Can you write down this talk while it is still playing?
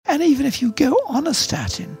And even if you go on a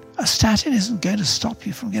statin isn't going to stop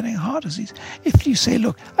you from getting heart disease. If you say,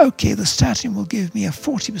 look, okay, the statin will give me a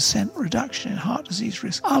 40% reduction in heart disease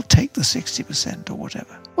risk, I'll take the 60% or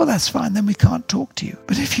whatever. Well, that's fine, then we can't talk to you.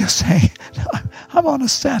 But if you're saying, I'm on a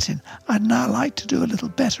statin, I'd now like to do a little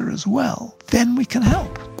better as well, then we can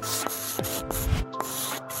help.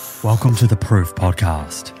 Welcome to the Proof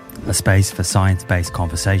Podcast, a space for science-based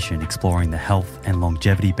conversation exploring the health and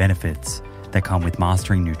longevity benefits that come with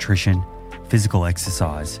mastering nutrition, physical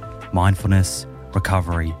exercise, mindfulness,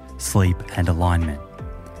 recovery, sleep, and alignment.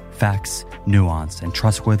 Facts, nuance, and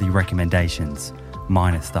trustworthy recommendations,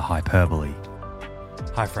 minus the hyperbole.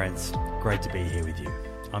 Hi friends, great to be here with you.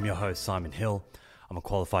 I'm your host, Simon Hill. I'm a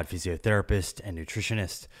qualified physiotherapist and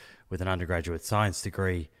nutritionist with an undergraduate science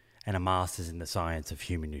degree and a master's in the science of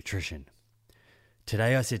human nutrition.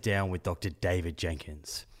 Today I sit down with Dr. David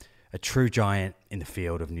Jenkins, a true giant in the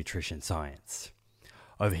field of nutrition science.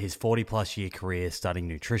 Over his 40-plus year career studying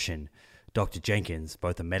nutrition, Dr. Jenkins,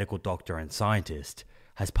 both a medical doctor and scientist,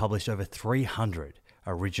 has published over 300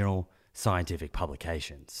 original scientific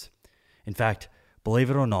publications. In fact, believe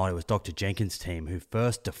it or not, it was Dr. Jenkins' team who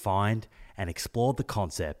first defined and explored the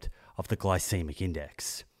concept of the glycemic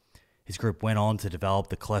index. His group went on to develop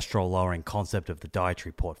the cholesterol-lowering concept of the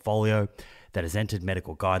dietary portfolio that has entered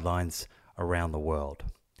medical guidelines around the world.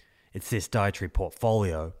 It's this dietary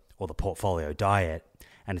portfolio, or the portfolio diet,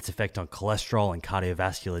 and its effect on cholesterol and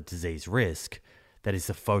cardiovascular disease risk that is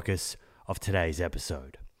the focus of today's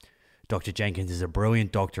episode. Dr. Jenkins is a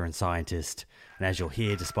brilliant doctor and scientist, and as you'll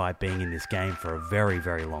hear, despite being in this game for a very,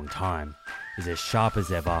 very long time, is as sharp as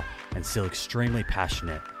ever and still extremely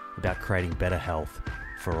passionate about creating better health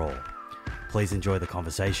for all. Please enjoy the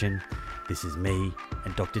conversation. This is me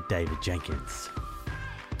and Dr. David Jenkins.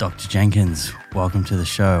 Dr. Jenkins, welcome to the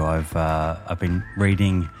show. I've been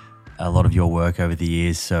reading a lot of your work over the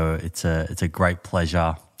years, so it's a great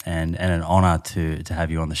pleasure and an honor to have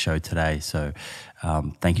you on the show today. So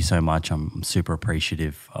thank you so much. I'm super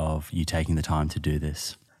appreciative of you taking the time to do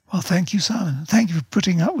this. Well, thank you, Simon. Thank you for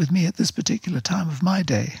putting up with me at this particular time of my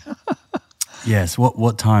day. Yes.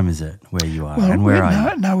 What time is it where you are? Well, and where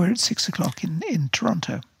are you? Now we're at 6 o'clock in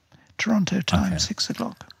Toronto. Toronto time, okay. 6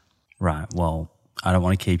 o'clock. Right. Well, I don't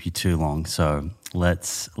want to keep you too long, so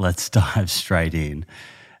let's dive straight in.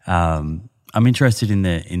 I'm interested in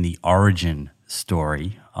the origin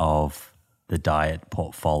story of the diet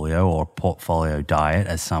portfolio, or portfolio diet,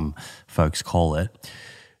 as some folks call it.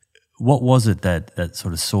 What was it that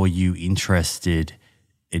sort of saw you interested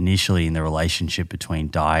initially in the relationship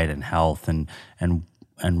between diet and health, and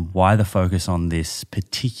why the focus on this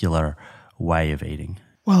particular way of eating?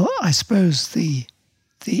 Well, I suppose the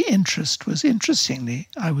interest was, interestingly,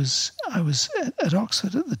 I was at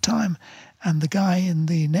Oxford at the time, and the guy in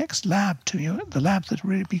the next lab to me, the lab that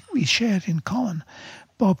really we shared in common,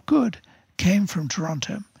 Bob Good, came from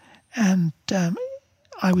Toronto, and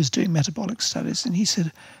I was doing metabolic studies, and he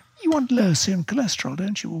said, "You want low serum cholesterol,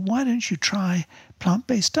 don't you? Well, why don't you try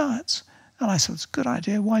plant-based diets?" And I said, "It's a good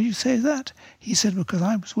idea. Why do you say that?" He said, "Because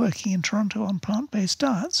I was working in Toronto on plant-based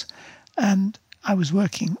diets, and I was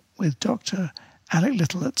working with Dr. Alec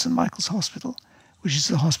Little at St. Michael's Hospital, which is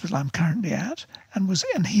the hospital I'm currently at,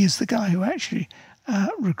 and he is the guy who actually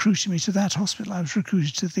recruited me to that hospital. I was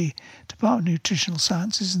recruited to the Department of Nutritional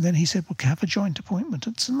Sciences, and then he said, we'll have a joint appointment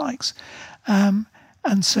at St. Mike's." And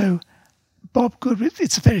so Bob Good,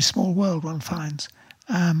 it's a very small world, one finds,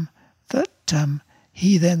 that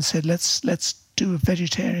he then said, let's do a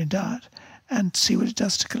vegetarian diet and see what it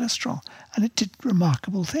does to cholesterol. And it did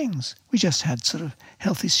remarkable things. We just had sort of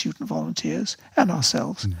healthy student volunteers and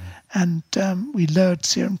ourselves, and we lowered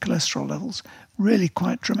serum cholesterol levels really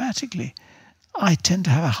quite dramatically. I tend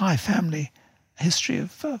to have a high family history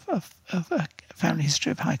of high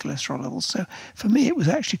cholesterol levels. So for me, it was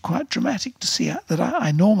actually quite dramatic to see that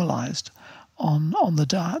I normalized on the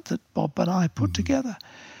diet that Bob and I put together.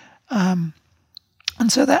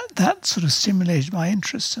 And so that sort of stimulated my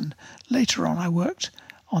interest. And later on, I worked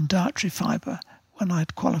on dietary fibre when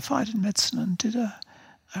I'd qualified in medicine and did a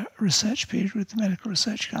research period with the Medical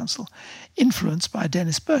Research Council, influenced by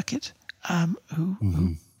Dennis Burkitt,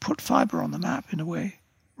 who put fibre on the map in a way,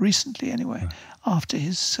 recently anyway, after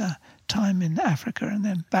his time in Africa and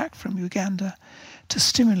then back from Uganda, to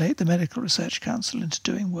stimulate the Medical Research Council into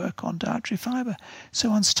doing work on dietary fibre.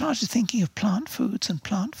 So one started thinking of plant foods and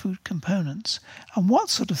plant food components, and what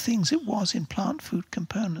sort of things it was in plant food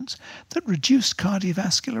components that reduced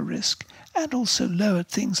cardiovascular risk and also lowered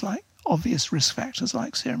things like obvious risk factors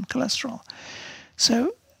like serum cholesterol.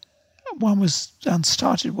 So one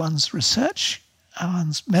started one's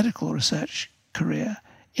medical research career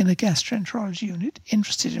in a gastroenterology unit,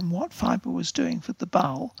 interested in what fibre was doing for the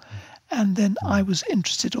bowel. And then I was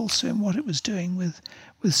interested also in what it was doing with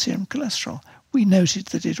serum cholesterol. We noted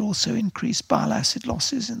that it also increased bile acid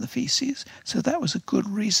losses in the feces, so that was a good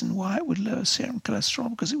reason why it would lower serum cholesterol,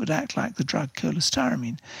 because it would act like the drug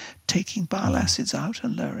cholestyramine, taking bile acids out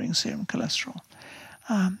and lowering serum cholesterol,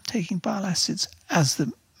 taking bile acids as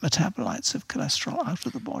the metabolites of cholesterol out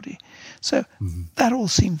of the body. So that all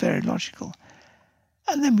seemed very logical.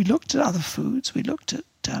 And then we looked at other foods. We looked at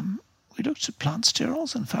plant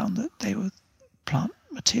sterols and found that they were plant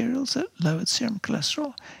materials that lowered serum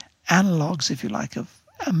cholesterol, analogues, if you like, of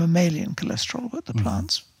a mammalian cholesterol, but the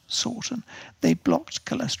plants sort, and they blocked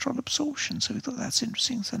cholesterol absorption. So we thought that's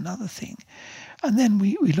interesting. It's another thing. And then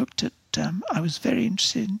we looked at, I was very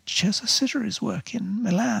interested in Cesare Sitteri's work in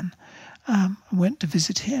Milan. I went to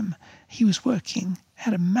visit him. He was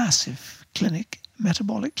had a massive clinic,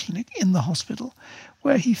 metabolic clinic in the hospital,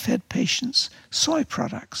 where he fed patients soy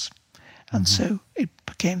products. And so it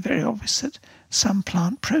became very obvious that some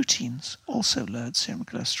plant proteins also lowered serum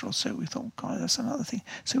cholesterol. So we thought, God, that's another thing.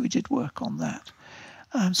 So we did work on that.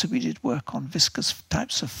 So we did work on viscous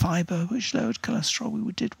types of fibre, which lowered cholesterol.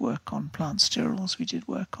 We did work on plant sterols. We did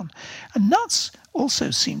work on... And nuts also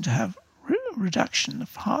seem to have reduction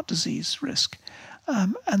of heart disease risk.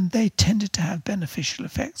 And they tended to have beneficial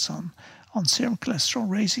effects on serum cholesterol,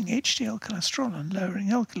 raising HDL cholesterol and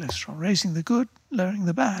lowering L cholesterol, raising the good, lowering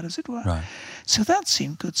the bad, as it were. Right. So that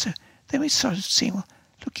seemed good. So then we started seeing, well,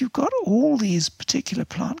 look, you've got all these particular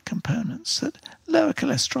plant components that lower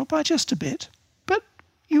cholesterol by just a bit, but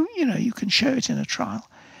you can show it in a trial.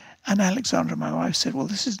 And Alexandra, my wife, said, well,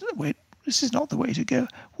 this is not the way to go.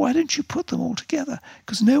 Why don't you put them all together?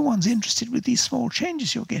 Because no one's interested with these small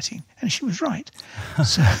changes you're getting. And she was right.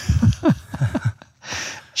 So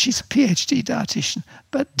she's a PhD dietitian,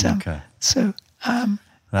 but so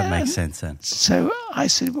that makes sense then. So I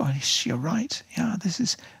said, well, you're right. Yeah, this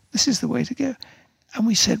is the way to go. And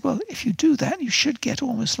we said, well, if you do that, you should get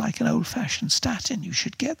almost like an old-fashioned statin. You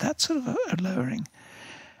should get that sort of a lowering.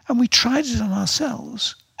 And we tried it on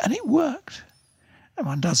ourselves, and it worked. And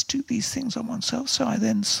one does do these things on oneself. So I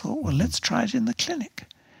then thought, well, let's try it in the clinic.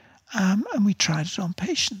 And we tried it on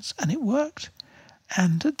patients, and it worked.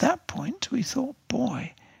 And at that point, we thought,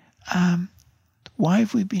 boy, why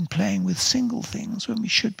have we been playing with single things when we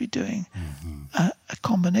should be doing a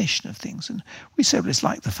combination of things? And we said, well, it's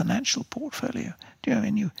like the financial portfolio. Do you know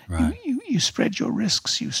what I mean? You spread your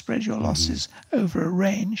risks, you spread your losses over a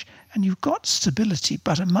range, and you've got stability,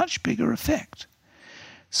 but a much bigger effect.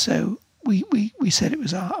 So we said it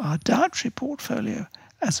was our dietary portfolio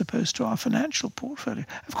as opposed to our financial portfolio.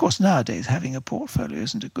 Of course, nowadays, having a portfolio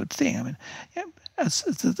isn't a good thing. I mean, as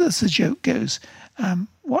the joke goes,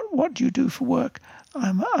 what do you do for work?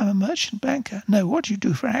 I'm a merchant banker. No, what do you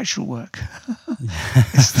do for actual work?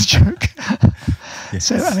 It's the joke. Yes.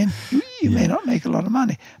 So, I mean, you may not make a lot of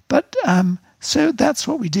money, but so that's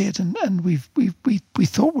what we did, and we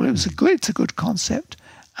thought, well, it's a good concept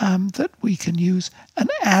that we can use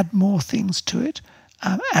and add more things to it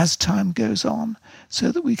as time goes on,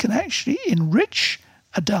 so that we can actually enrich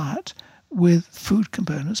a diet with food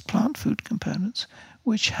components, plant food components,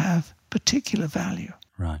 which have particular value.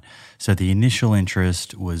 Right. So the initial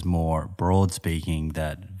interest was more broad speaking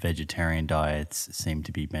that vegetarian diets seem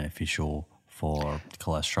to be beneficial for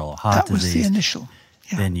cholesterol or heart disease. That was the initial.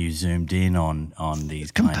 Yeah. Then you zoomed in on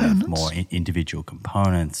these kind of more individual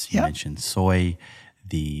components. You mentioned soy,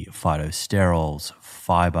 the phytosterols,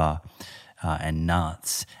 fiber, and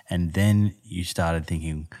nuts. And then you started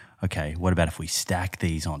thinking, okay, what about if we stack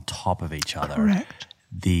these on top of each other? Correct.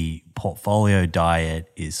 The portfolio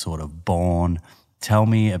diet is sort of born. Tell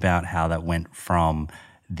me about how that went from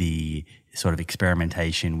the sort of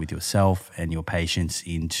experimentation with yourself and your patients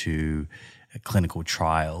into clinical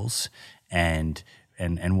trials, and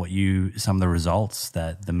what some of the results,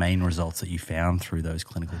 the main results that you found through those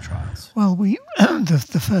clinical trials. Well,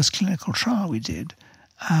 the first clinical trial we did,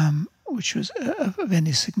 which was of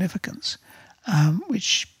any significance,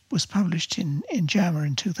 which was published in JAMA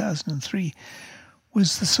in 2003,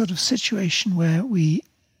 was the sort of situation where we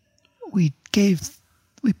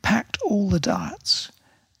packed all the diets.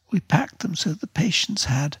 We packed them so that the patients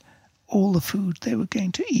had all the food they were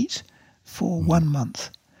going to eat for 1 month.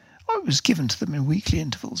 It was given to them in weekly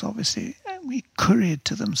intervals, obviously, and we couriered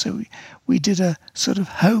to them. So we did a sort of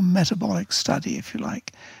home metabolic study, if you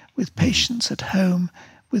like, with patients at home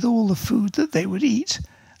with all the food that they would eat.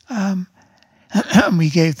 And we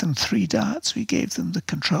gave them 3 diets. We gave them the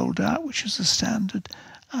control diet, which was the standard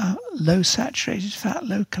low saturated fat,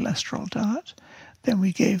 low cholesterol diet. Then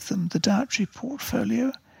we gave them the dietary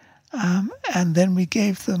portfolio, and then we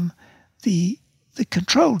gave them the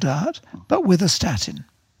control diet, but with a statin.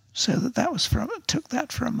 So took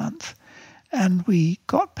that for a month. And we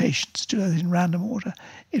got patients to do it in random order.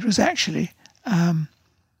 It was actually the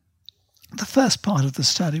first part of the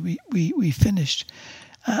study we finished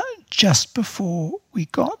just before we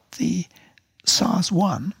got the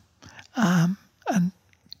SARS-1, and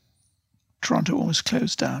Toronto almost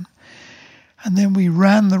closed down. And then we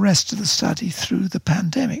ran the rest of the study through the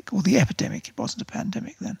pandemic, or the epidemic. It wasn't a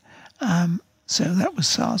pandemic then. So that was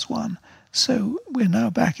SARS-1. So we're now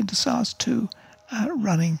back into SARS-2,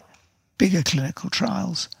 running bigger clinical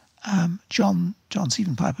trials. John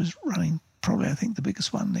Stephen Piper's running probably, I think, the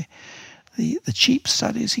biggest one, the CHEAP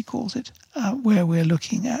study, as he calls it, where we're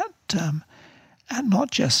looking at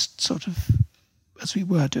not just sort of, as we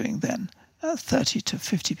were doing then, 30 to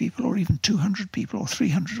 50 people, or even 200 people, or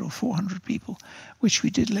 300 or 400 people, which we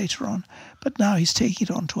did later on. But now he's taking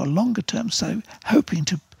it on to a longer-term study, hoping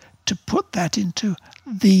to put that into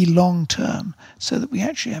the long term so that we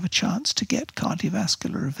actually have a chance to get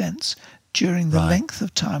cardiovascular events during the length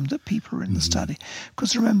of time that people are in the study.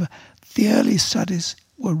 Because remember, the early studies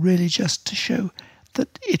were really just to show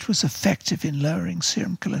that it was effective in lowering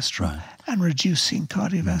serum cholesterol and reducing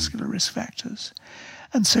cardiovascular risk factors.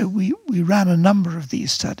 And so we ran a number of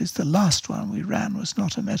these studies. The last one we ran was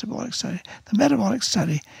not a metabolic study. The metabolic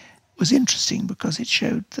study was interesting because it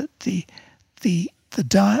showed that the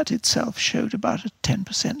diet itself showed about a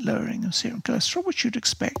 10% lowering of serum cholesterol, which you'd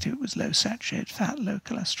expect if it was low saturated fat, low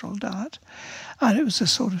cholesterol diet. And it was a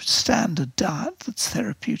sort of standard diet that's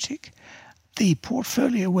therapeutic. The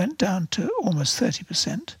portfolio went down to almost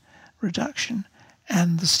 30% reduction,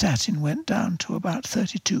 and the statin went down to about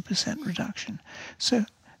 32% reduction. So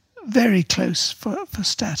very close for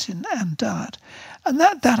statin and diet. And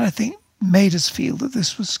that I think made us feel that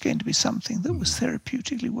this was going to be something that was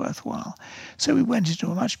therapeutically worthwhile. So we went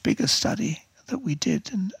into a much bigger study that we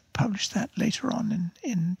did and published that later on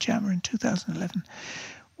in January in 2011,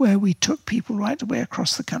 where we took people right the way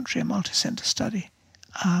across the country, a multi-center study,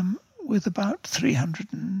 with about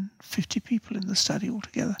 350 people in the study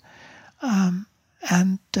altogether,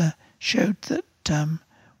 and showed that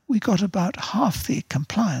we got about half the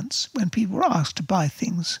compliance when people were asked to buy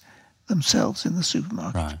things themselves in the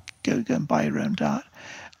supermarket. Right. Go and buy your own diet,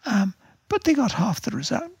 but they got half the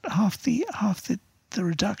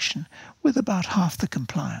reduction with about half the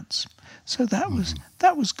compliance. So that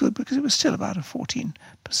was good because it was still about a 14%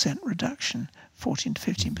 reduction, 14 to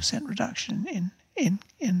 15% reduction in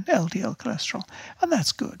LDL cholesterol, and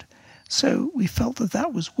that's good. So we felt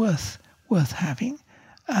that was worth having,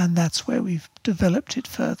 and that's where we've developed it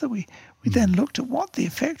further. We then looked at what the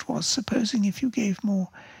effect was. Supposing if you gave more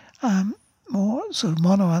sort of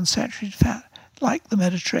monounsaturated fat, like the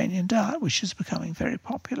Mediterranean diet, which is becoming very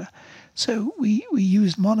popular. So we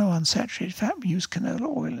used monounsaturated fat. We used canola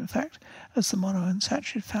oil, in fact, as the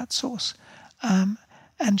monounsaturated fat source, and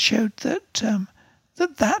showed that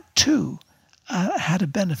that too had a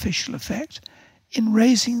beneficial effect in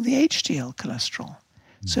raising the HDL cholesterol.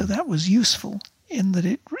 So that was useful in that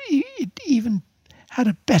it even had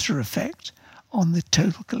a better effect on the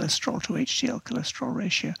total cholesterol to HDL cholesterol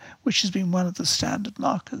ratio, which has been one of the standard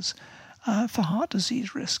markers for heart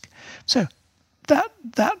disease risk. So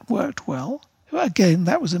that worked well. Again,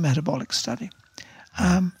 that was a metabolic study.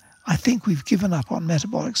 I think we've given up on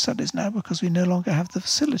metabolic studies now because we no longer have the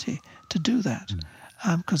facility to do that,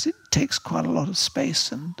 because it takes quite a lot of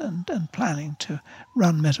space and planning to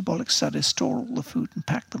run metabolic studies, store all the food and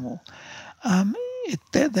pack them all.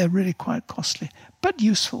 They're really quite costly, but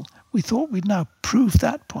useful. We thought we'd now proved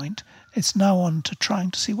that point. It's now on to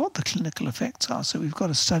trying to see what the clinical effects are. So we've got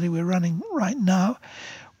a study we're running right now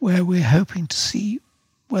where we're hoping to see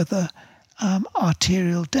whether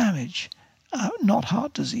arterial damage, not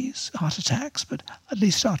heart disease, heart attacks, but at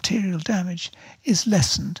least arterial damage is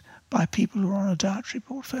lessened by people who are on a dietary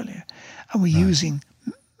portfolio. And we're using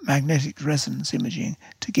magnetic resonance imaging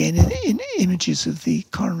to gain images of the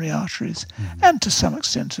coronary arteries and to some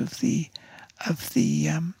extent of the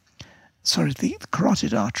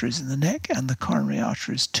carotid arteries in the neck and the coronary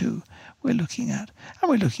arteries too. We're looking at, and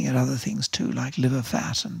we're looking at other things too, like liver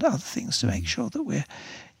fat and other things to make sure that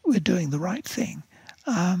we're doing the right thing.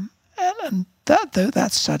 And that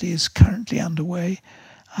study is currently underway.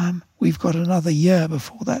 We've got another year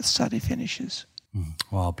before that study finishes.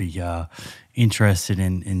 Well, I'll be interested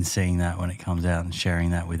in seeing that when it comes out and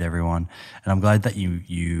sharing that with everyone. And I'm glad that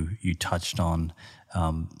you touched on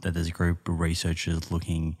that there's a group of researchers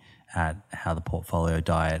looking at how the portfolio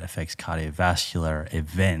diet affects cardiovascular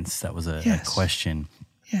events. That was a question.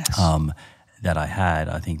 Yes. that I had,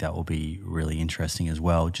 I think that will be really interesting as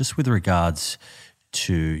well. Just with regards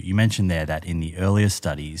to, you mentioned there that in the earlier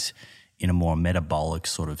studies, in a more metabolic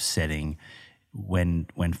sort of setting, when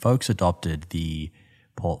folks adopted the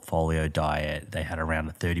portfolio diet, they had around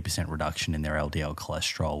a 30% reduction in their LDL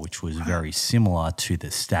cholesterol, which was very similar to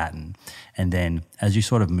the statin. And then as you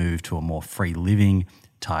sort of move to a more free living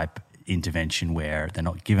type intervention where they're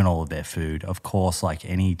not given all of their food, of course, like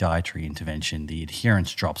any dietary intervention, the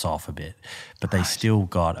adherence drops off a bit, but they still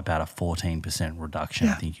got about a 14% reduction,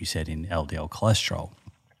 I think you said, in LDL cholesterol,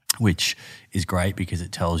 which is great because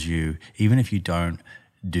it tells you even if you don't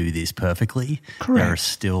do this perfectly, there are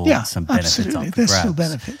still some benefits up for grabs. There's still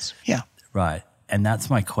benefits, Right. And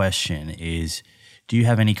that's my question is, do you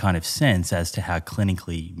have any kind of sense as to how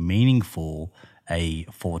clinically meaningful a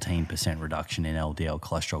 14% reduction in LDL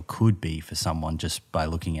cholesterol could be for someone just by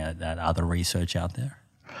looking at that other research out there?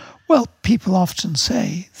 Well, people often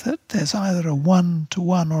say that there's either a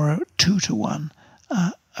 1-to-1 or a 2-to-1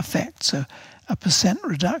 effect. So a percent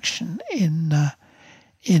reduction in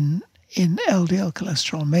LDL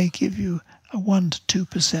cholesterol may give you a 1 to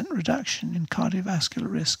 2% reduction in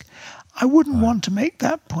cardiovascular risk. I wouldn't want to make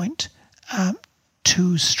that point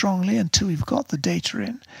too strongly until we've got the data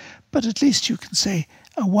in, but at least you can say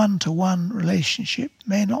a 1-to-1 relationship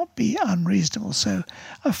may not be unreasonable. So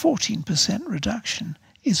a 14% reduction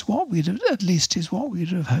is what we'd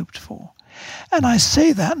have hoped for. And I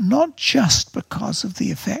say that not just because of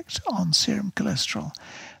the effect on serum cholesterol,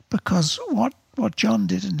 because what John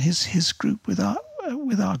did in his group with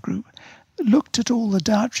our group looked at all the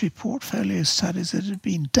dietary portfolio studies that had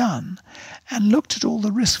been done and looked at all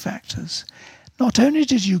the risk factors. Not only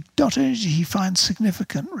did he find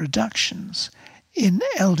significant reductions in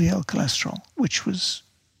LDL cholesterol, which was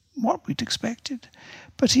what we'd expected,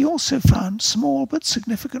 but he also found small but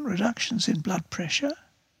significant reductions in blood pressure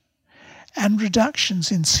and reductions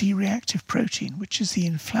in C-reactive protein, which is the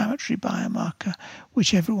inflammatory biomarker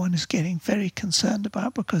which everyone is getting very concerned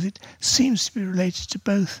about because it seems to be related to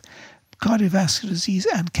both cardiovascular disease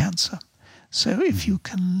and cancer. So if you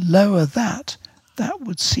can lower that, that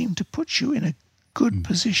would seem to put you in a good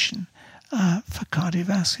position for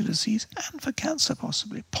cardiovascular disease and for cancer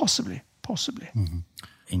possibly. Mm-hmm.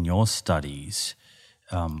 In your studies,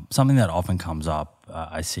 something that often comes up,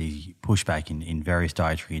 I see pushback in various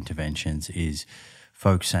dietary interventions is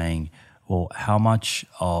folks saying, well, how much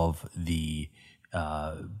of the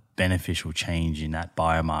beneficial change in that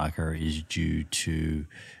biomarker is due to,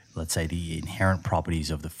 let's say, the inherent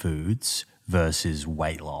properties of the foods versus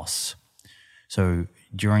weight loss? So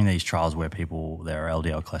during these trials where their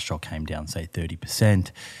LDL cholesterol came down, say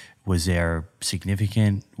 30%, was there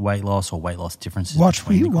significant weight loss or weight loss differences? What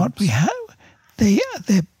we have,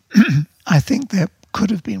 I think there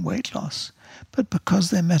could have been weight loss, but because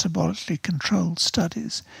they're metabolically controlled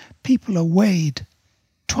studies, people are weighed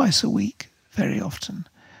twice a week very often,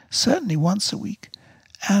 certainly once a week,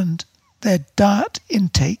 and their diet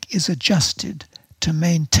intake is adjusted to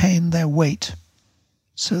maintain their weight,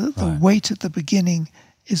 so that the weight at the beginning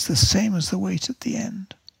is the same as the weight at the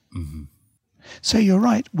end. Mm-hmm. So you're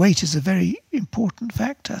right, weight is a very important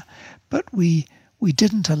factor, but we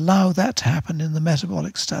didn't allow that to happen in the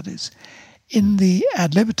metabolic studies. In the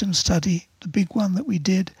ad libitum study, the big one that we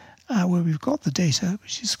did, where we've got the data,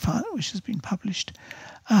 which has been published,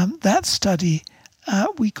 that study,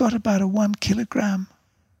 we got about a 1 kilogram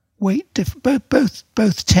weight difference.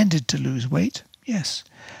 Both tended to lose weight, yes,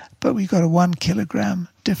 but we got a 1 kilogram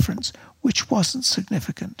difference, which wasn't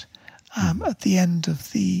significant at the end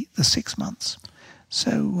of the 6 months.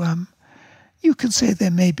 So you can say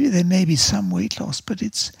there may be some weight loss, but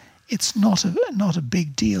it's not a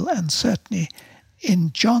big deal. And certainly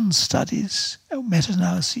in John's studies,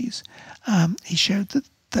 meta-analyses, he showed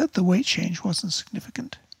that the weight change wasn't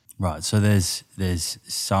significant. Right. So there's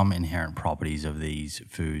some inherent properties of these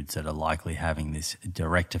foods that are likely having this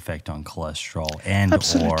direct effect on cholesterol and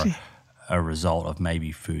Absolutely. or a result of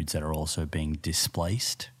maybe foods that are also being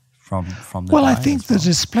displaced from the Well, diet. I think the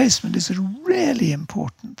displacement is a really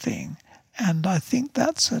important thing. And I think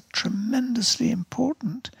that's a tremendously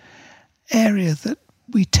important area that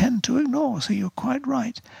we tend to ignore. So you're quite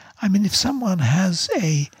right. I mean, if someone has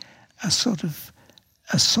a sort of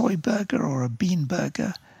a soy burger or a bean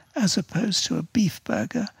burger as opposed to a beef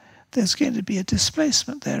burger, there's going to be a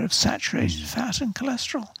displacement there of saturated fat and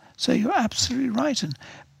cholesterol. So you're absolutely right. And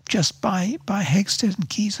just by Hegsted and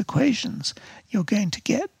Key's equations, you're going to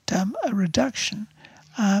get a reduction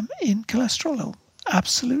in cholesterol.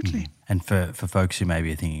 Absolutely. And for folks who may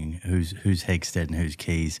be thinking, who's Hegsted and who's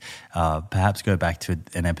Keys, perhaps go back to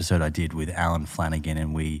an episode I did with Alan Flanagan,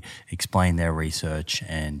 and we explained their research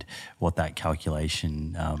and what that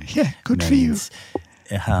calculation good means.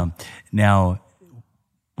 For you. Now,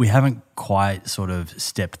 we haven't quite sort of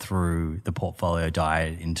stepped through the portfolio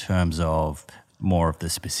diet in terms of more of the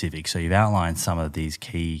specifics. So you've outlined some of these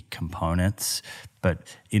key components,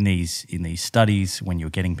 but in these studies, when you're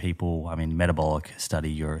getting people, I mean, metabolic study,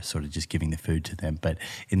 you're sort of just giving the food to them. But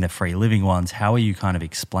in the free living ones, how are you kind of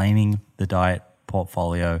explaining the diet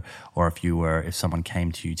portfolio? Or if someone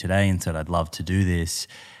came to you today and said, I'd love to do this,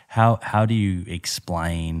 how do you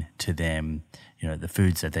explain to them, the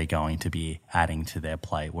foods that they're going to be adding to their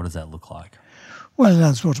plate? What does that look like? Well,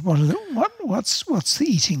 that's what's the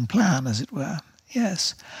eating plan, as it were.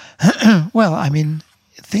 Yes. Well, I mean,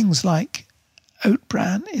 things like oat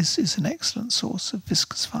bran is an excellent source of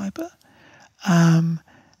viscous fibre.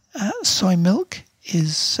 Soy milk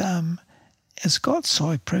has got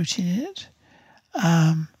soy protein in it.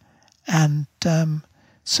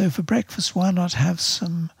 So for breakfast, why not have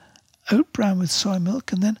some oat bran with soy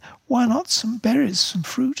milk, and then why not some berries, some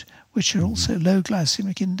fruit, which are also low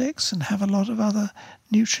glycemic index and have a lot of other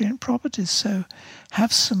nutrient properties. So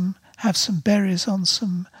have some berries on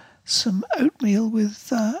some oatmeal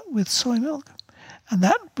with soy milk, and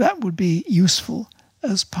that would be useful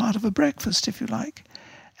as part of a breakfast, if you like.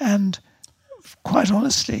 And quite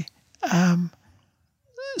honestly,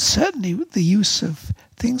 certainly the use of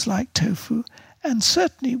things like tofu, and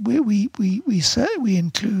certainly we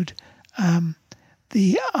include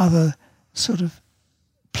the other sort of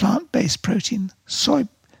plant-based protein, soy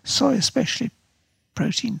especially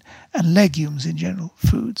protein, and legumes in general,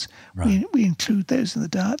 foods. Right. We include those in the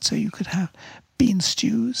diet. So you could have bean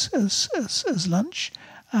stews as lunch.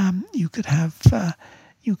 You can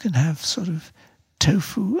have sort of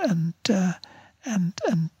tofu and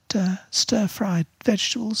stir-fried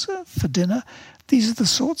vegetables for dinner. These are the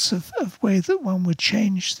sorts of way that one would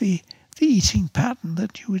change the eating pattern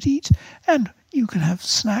that you would eat. And you can have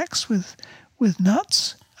snacks with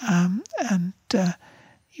nuts, and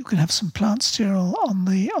you can have some plant sterol on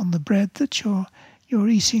the bread that you're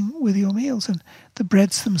eating with your meals. And the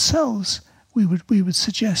breads themselves, we would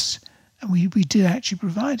suggest, and we did actually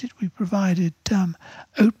provide it. We provided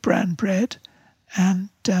oat bran bread, and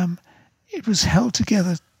it was held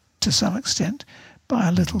together to some extent by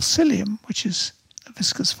a little psyllium, which is a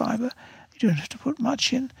viscous fibre. You don't have to put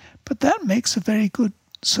much in, but that makes a very good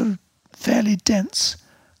sort of fairly dense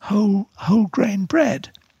whole grain bread,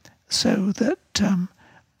 so that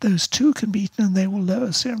those two can be eaten and they will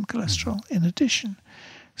lower serum cholesterol in addition.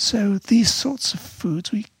 So these sorts of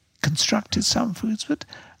foods, we constructed some foods, but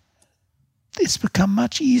it's become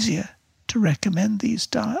much easier to recommend these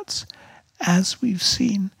diets as we've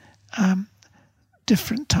seen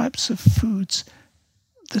different types of foods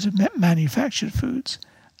that are manufactured foods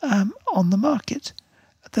on the market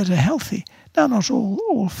that are healthy. Now, not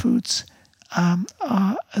all foods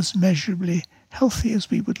are as measurably healthy as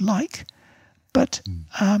we would like, but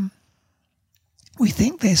we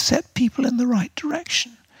think they set people in the right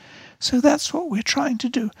direction. So that's what we're trying to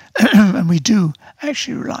do. And we do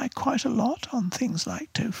actually rely quite a lot on things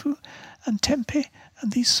like tofu and tempeh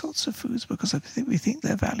and these sorts of foods, because we think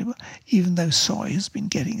they're valuable, even though soy has been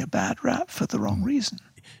getting a bad rap for the wrong reason.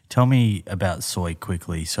 Tell me about soy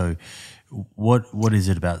quickly. So what is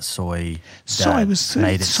it about soy that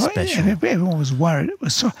made it special? Everyone was worried.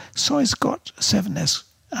 Soy's got 7S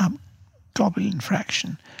globulin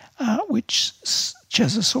fraction, which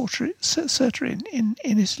Cesasorter in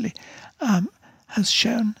Italy has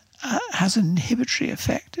shown has an inhibitory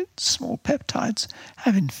effect. Small peptides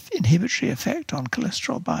have inhibitory effect on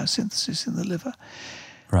cholesterol biosynthesis in the liver.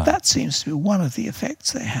 Right. That seems to be one of the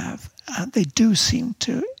effects they have. They do seem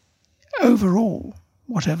to, overall,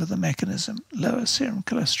 whatever the mechanism, lower serum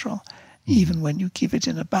cholesterol, even when you give it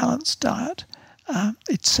in a balanced diet.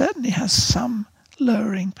 It certainly has some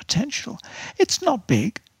lowering potential. It's not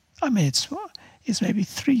big. I mean, it's maybe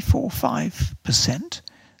 3, 4, 5%.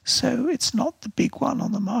 So it's not the big one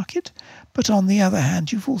on the market. But on the other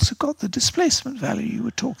hand, you've also got the displacement value you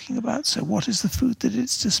were talking about. So what is the food that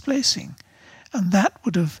it's displacing? And that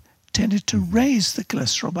would have tended to raise the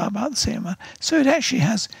cholesterol by about the same amount. So it actually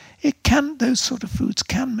those sort of foods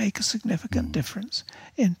can make a significant difference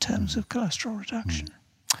in terms of cholesterol reduction.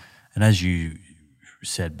 And as you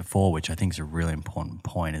said before, which I think is a really important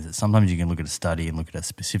point, is that sometimes you can look at a study and look at a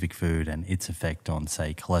specific food and its effect on,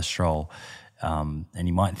 say, cholesterol, and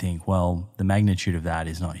you might think, well, the magnitude of that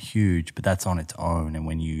is not huge, but that's on its own. And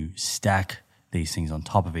when you stack these things on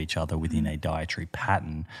top of each other within a dietary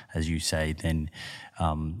pattern, as you say, then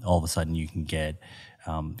all of a sudden you can get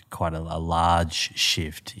quite a large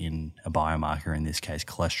shift in a biomarker, in this case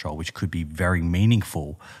cholesterol, which could be very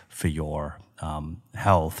meaningful for your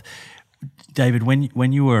health. David,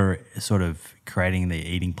 when you were sort of creating the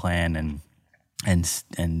eating plan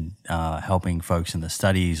and helping folks in the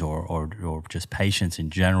studies or just patients in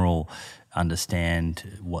general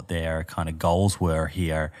understand what their kind of goals were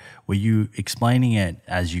here, were you explaining it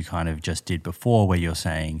as you kind of just did before, where you're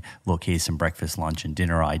saying, look, here's some breakfast, lunch and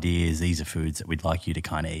dinner ideas, these are foods that we'd like you to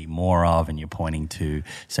kind of eat more of, and you're pointing to,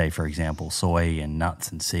 say, for example, soy and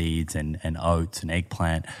nuts and seeds and oats and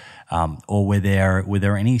eggplant, or were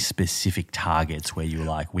there any specific targets where you were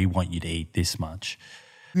like, we want you to eat this much?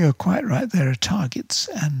 You're quite right. There are targets,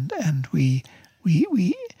 and we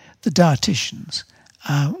the dietitians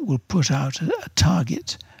will put out a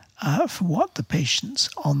target for what the patients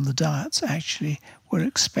on the diets actually were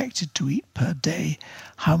expected to eat per day,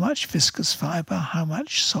 how much viscous fiber, how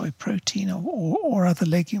much soy protein or other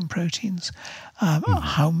legume proteins,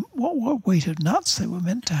 what weight of nuts they were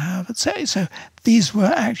meant to have, etc. So these were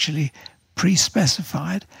actually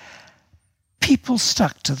pre-specified. People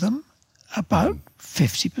stuck to them about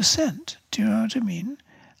 50%. Do you know what I mean?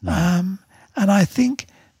 And I think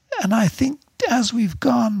as we've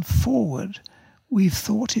gone forward, we've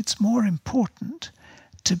thought it's more important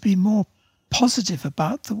to be more positive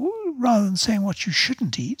about rather than saying what you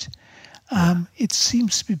shouldn't eat. It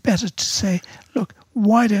seems to be better to say, look,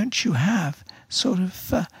 why don't you have sort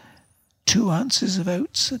of 2 ounces of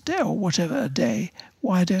oats a day or whatever a day?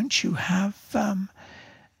 Why don't you have some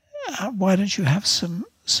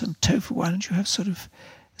tofu? Why don't you have sort of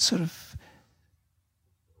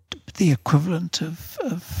the equivalent of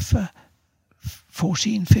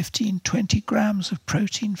 14, 15, 20 grams of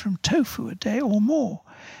protein from tofu a day or more?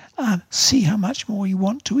 See how much more you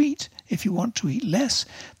want to eat. If you want to eat less,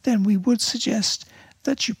 then we would suggest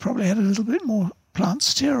that you probably had a little bit more plant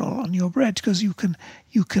sterol on your bread, because you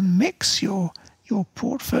can mix your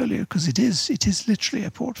portfolio, because it is literally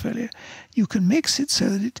a portfolio. You can mix it so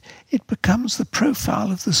that it becomes the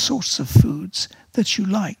profile of the sorts of foods that you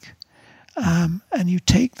like, and you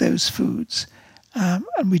take those foods,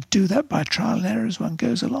 and we do that by trial and error as one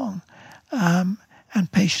goes along. And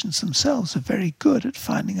patients themselves are very good at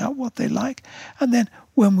finding out what they like. And then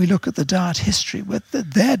when we look at the diet history, with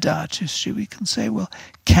their diet history, we can say, well,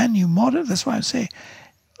 can you model? That's why I say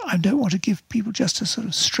I don't want to give people just a sort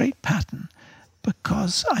of straight pattern,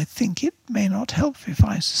 because I think it may not help if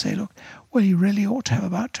I say, look, well, you really ought to have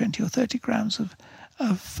about 20 or 30 grams of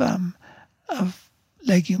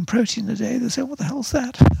legume protein a day. They say, what the hell's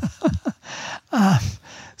that?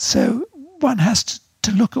 So one has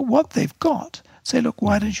to look at what they've got. Say, look,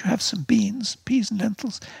 why don't you have some beans, peas and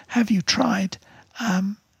lentils? Have you tried,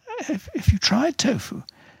 if you tried tofu?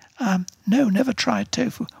 No, never tried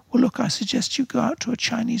tofu. Well, look, I suggest you go out to a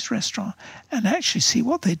Chinese restaurant and actually see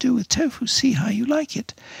what they do with tofu, see how you like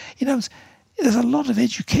it. You know, there's a lot of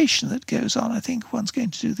education that goes on. I think one's going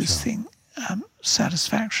to do this thing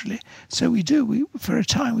satisfactorily. So we do. For a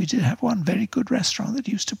time, we did have one very good restaurant that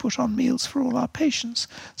used to put on meals for all our patients,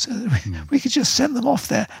 so that we could just send them off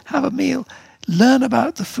there, have a meal, learn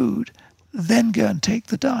about the food, then go and take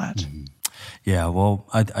the diet. Yeah, well,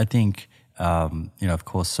 I think, of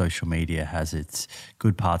course, social media has its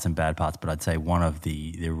good parts and bad parts, but I'd say one of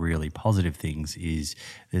the really positive things is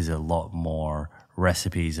there's a lot more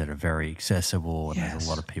recipes that are very accessible, and there's a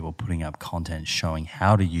lot of people putting up content showing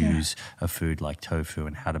how to use a food like tofu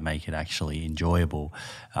and how to make it actually enjoyable.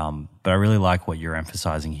 But I really like what you're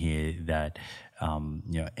emphasizing here, that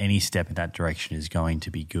any step in that direction is going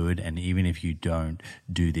to be good, and even if you don't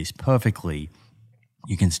do this perfectly,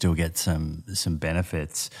 you can still get some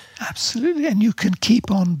benefits. Absolutely, and you can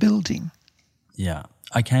keep on building. Yeah.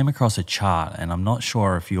 I came across a chart, and I'm not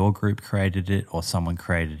sure if your group created it or someone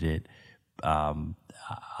created it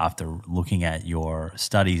after looking at your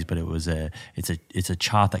studies, but it's a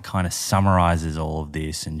chart that kind of summarizes all of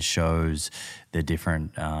this and shows the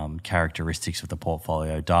different characteristics of the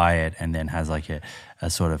portfolio diet, and then has like a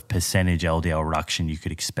sort of percentage LDL reduction you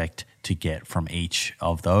could expect to get from each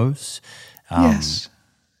of those. Yes.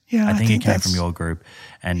 Yeah, I think it came from your group,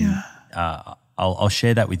 and I'll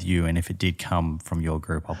share that with you, and if it did come from your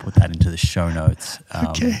group, I'll put that into the show notes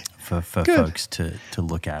for folks to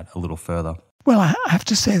look at a little further. Well, I have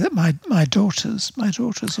to say that my daughters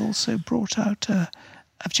also brought out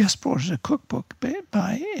I've just brought it a cookbook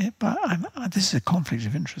by this is a conflict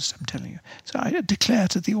of interest, I'm telling you. So I declare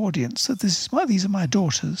to the audience that these are my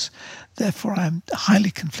daughters, therefore I'm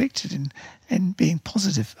highly conflicted in being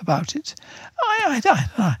positive about it.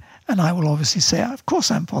 And I will obviously say, of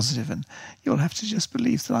course I'm positive, and you'll have to just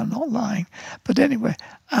believe that I'm not lying. But anyway,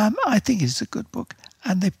 I think it's a good book,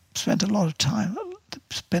 and they spent a lot of time,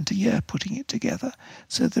 spent a year putting it together.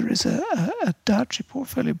 So there is a dietary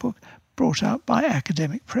portfolio book brought out by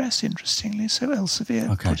Academic Press, interestingly. So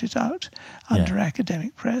Elsevier put it out under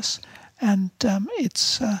Academic Press, and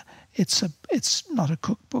it's not a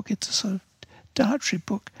cookbook. It's a sort of dietary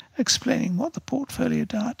book explaining what the portfolio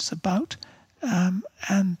diet is about,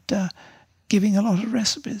 and giving a lot of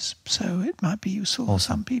recipes. So it might be useful for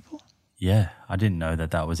some people. Yeah, I didn't know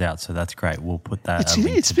that was out, so that's great. We'll put that.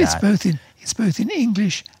 It's both in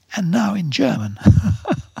English and now in German.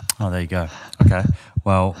 Oh, there you go. Okay.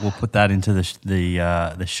 Well, we'll put that into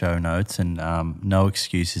the show notes, and no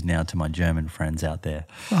excuses now to my German friends out there.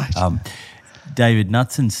 Right. David,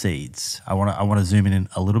 nuts and seeds. I want to zoom in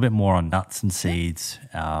a little bit more on nuts and seeds,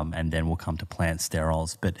 and then we'll come to plant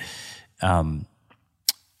sterols. But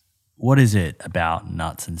what is it about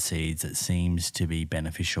nuts and seeds that seems to be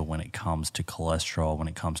beneficial when it comes to cholesterol, when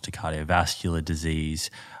it comes to cardiovascular disease?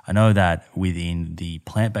 I know that within the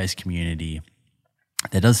plant-based community,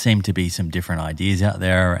 there does seem to be some different ideas out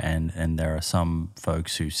there, and there are some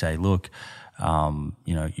folks who say, look,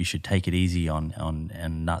 you should take it easy on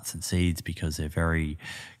nuts and seeds because they're very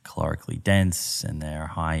calorically dense and they're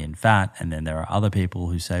high in fat. And then there are other people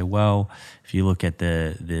who say, well, if you look at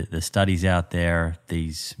the studies out there,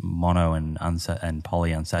 these mono and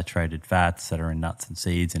polyunsaturated fats that are in nuts and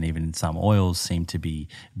seeds and even in some oils seem to be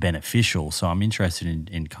beneficial. So I'm interested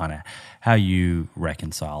in kind of how you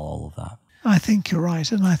reconcile all of that. I think you're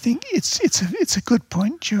right, and I think it's a good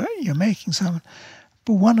point you're making, Simon.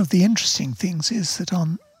 But one of the interesting things is that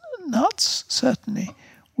on nuts, certainly,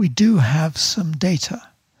 we do have some data,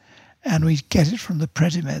 and we get it from the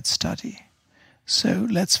Predimed study. So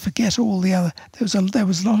let's forget all the other. There was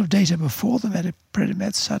a lot of data before the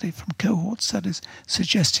Predimed study from cohort studies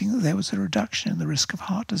suggesting that there was a reduction in the risk of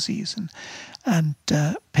heart disease, and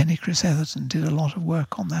Penny Chris Etherton did a lot of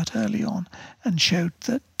work on that early on and showed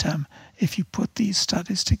that if you put these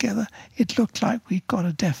studies together, it looked like we got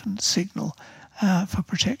a definite signal for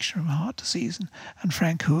protection from heart disease, and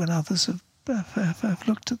Frank Hu and others have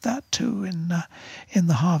looked at that too in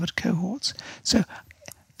the Harvard cohorts. So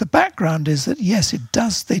the background is that yes,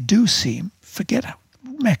 they do seem, forget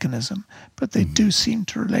mechanism, but they do seem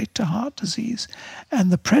to relate to heart disease.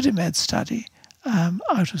 And the Predimed study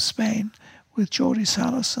out of Spain with Jordi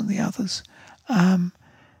Salas and the others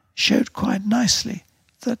showed quite nicely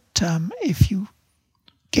that if you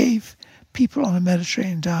gave people on a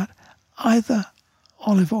Mediterranean diet either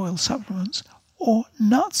olive oil supplements or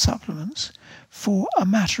nut supplements for a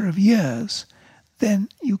matter of years, then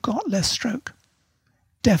you got less stroke.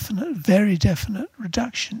 Very definite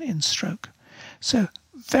reduction in stroke. So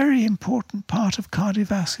very important part of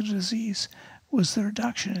cardiovascular disease was the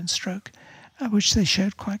reduction in stroke, which they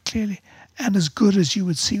showed quite clearly, and as good as you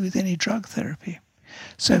would see with any drug therapy.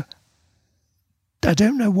 So I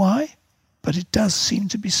don't know why, but it does seem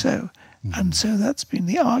to be so. Mm-hmm. And so that's been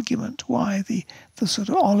the argument why the sort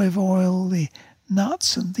of olive oil, the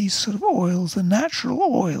nuts and these sort of oils, the natural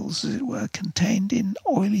oils, as it were, contained in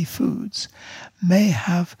oily foods, may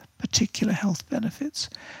have particular health benefits.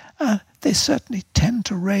 They certainly tend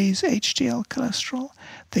to raise HDL cholesterol.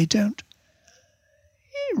 They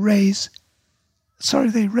raise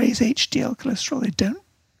HDL cholesterol. They don't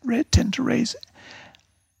tend to raise.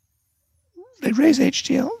 They raise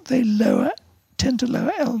HDL. They tend to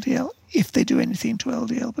lower LDL if they do anything to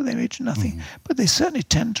LDL, but they may do nothing. Mm-hmm. But they certainly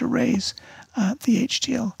tend to raise the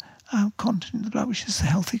HDL content in the blood, which is the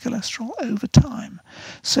healthy cholesterol, over time.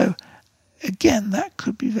 So again, that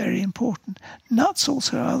could be very important. Nuts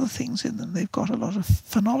also have other things in them. They've got a lot of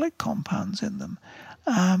phenolic compounds in them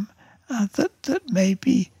that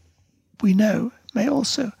we know may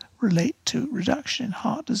also relate to reduction in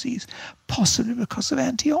heart disease, possibly because of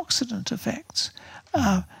antioxidant effects.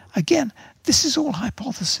 Again, this is all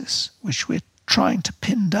hypothesis, which we're trying to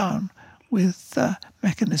pin down with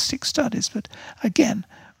mechanistic studies. But again,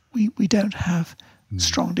 we don't have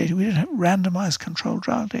strong data. We don't have randomized controlled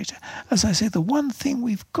trial data. As I say, the one thing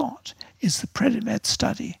we've got is the Predimed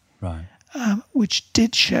study, right, which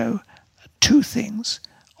did show two things,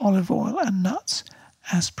 olive oil and nuts,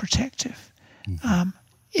 as protective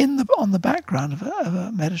on the background of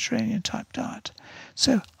a Mediterranean type diet.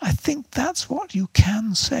 So I think that's what you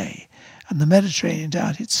can say. And the Mediterranean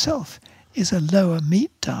diet itself is a lower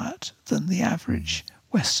meat diet than the average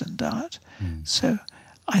Western diet. So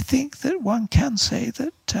I think that one can say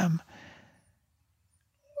that,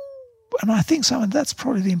 and I think that's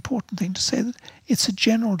probably the important thing to say, that it's a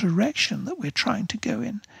general direction that we're trying to go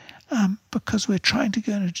in, because we're trying to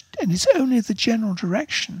go in, and it's only the general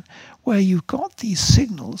direction where you've got these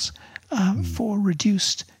signals for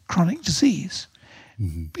reduced chronic disease.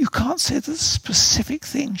 You can't say that a specific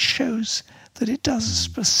thing shows that it does a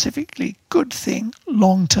specifically good thing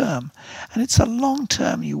long term, and it's a long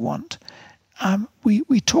term you want.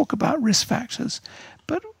 We talk about risk factors,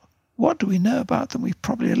 but what do we know about them? We've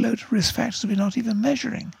probably a load of risk factors we're not even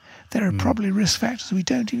measuring. There are probably risk factors we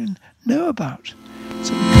don't even know about,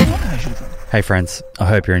 so we can't measure them. Hey friends, I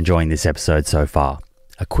hope you're enjoying this episode so far.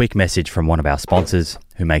 A quick message from one of our sponsors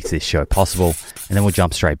who makes this show possible, and then we'll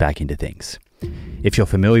jump straight back into things. If you're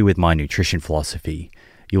familiar with my nutrition philosophy,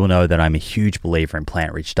 you will know that I'm a huge believer in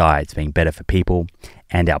plant-rich diets being better for people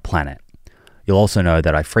and our planet. You'll also know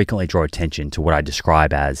that I frequently draw attention to what I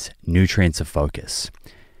describe as nutrients of focus.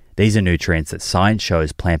 These are nutrients that science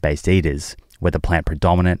shows plant-based eaters, whether plant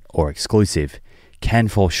predominant or exclusive, can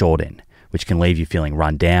fall short in, which can leave you feeling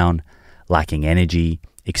run down, lacking energy,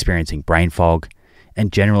 experiencing brain fog,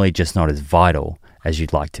 and generally just not as vital as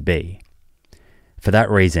you'd like to be. For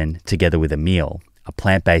that reason, together with Emil, a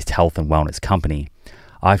plant-based health and wellness company,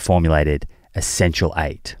 I formulated Essential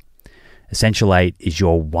 8. Essential 8 is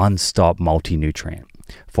your one-stop multi-nutrient,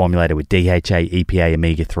 formulated with DHA, EPA,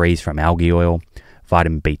 omega-3s from algae oil,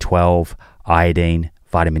 vitamin B12, iodine,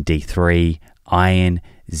 vitamin D3, iron,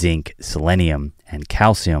 zinc, selenium, and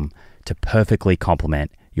calcium to perfectly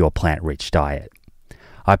complement your plant-rich diet.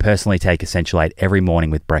 I personally take Essential 8 every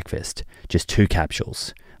morning with breakfast, just 2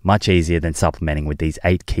 capsules, much easier than supplementing with these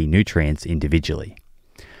 8 key nutrients individually.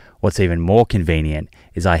 What's even more convenient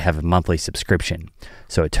is I have a monthly subscription,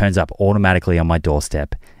 so it turns up automatically on my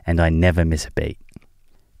doorstep and I never miss a beat.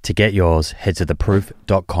 To get yours, head to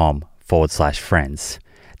theproof.com/friends.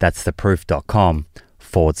 That's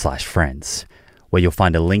theproof.com/friends, where you'll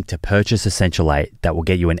find a link to purchase Essential 8 that will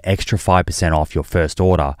get you an extra 5% off your first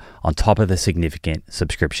order on top of the significant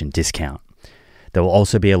subscription discount. There will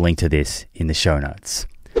also be a link to this in the show notes.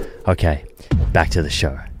 Okay, back to the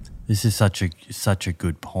show. This is such a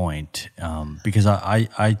good point, because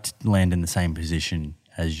I land in the same position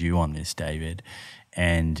as you on this, David,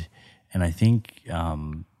 and I think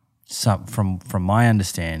from my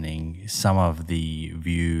understanding, some of the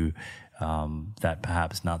view that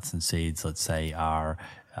perhaps nuts and seeds, let's say, are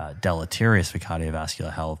deleterious for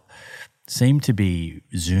cardiovascular health, seem to be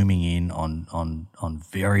zooming in on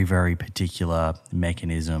very, very particular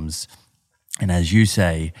mechanisms. And as you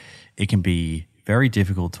say, it can be very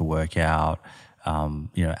difficult to work out.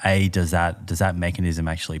 Does that mechanism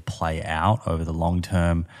actually play out over the long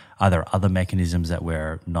term? Are there other mechanisms that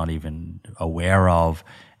we're not even aware of?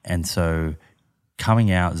 And so zooming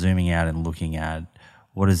out and looking at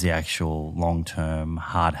what is the actual long-term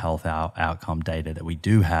heart health outcome data that we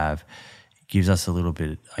do have gives us a little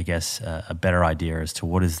bit, I guess, a better idea as to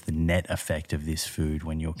what is the net effect of this food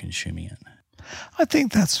when you're consuming it. I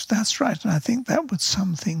think that's right, and I think that would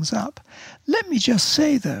sum things up. Let me just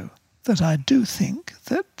say, though, that I do think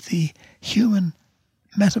that the human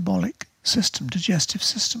metabolic system, digestive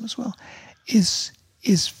system as well, is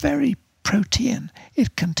very protein.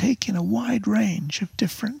 It can take in a wide range of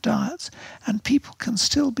different diets, and people can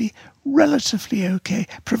still be relatively okay,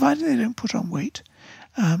 provided they don't put on weight.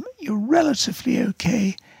 You're relatively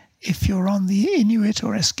okay if you're on the Inuit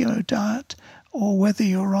or Eskimo diet, or whether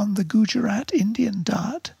you're on the Gujarat Indian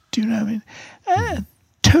diet. Do you know what I mean?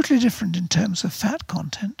 Totally different in terms of fat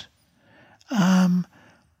content.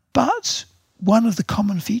 But one of the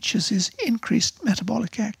common features is increased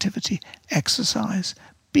metabolic activity, exercise,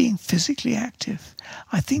 being physically active.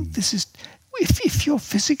 I think this is, if you're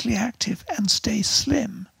physically active and stay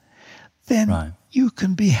slim, then you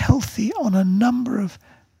can be healthy on a number of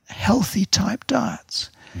healthy type diets.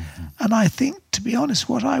 Mm-hmm. And I think, to be honest,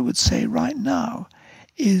 what I would say right now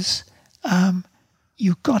is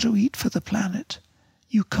you've got to eat for the planet.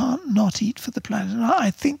 You can't not eat for the planet. And I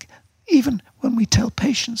think even when we tell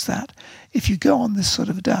patients that, if you go on this sort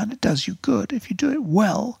of a diet, it does you good. If you do it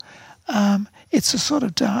well, it's a sort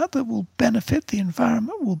of diet that will benefit the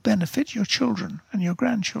environment, will benefit your children and your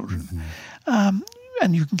grandchildren. Mm-hmm.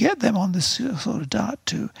 and you can get them on this sort of diet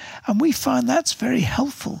too. And we find that's very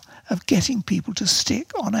helpful of getting people to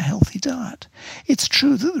stick on a healthy diet. It's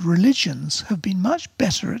true that the religions have been much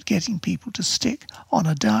better at getting people to stick on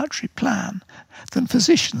a dietary plan than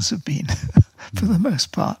physicians have been for the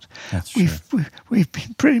most part. That's true. We've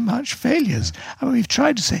been pretty much failures. I mean, we've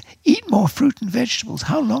tried to say, eat more fruit and vegetables.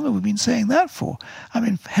 How long have we been saying that for? I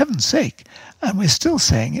mean, for heaven's sake. And we're still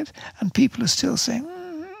saying it, and people are still saying,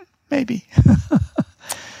 maybe.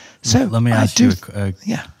 So let me ask you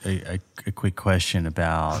a quick question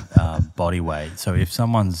about body weight. So if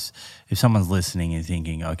someone's listening and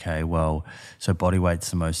thinking, okay, well, so body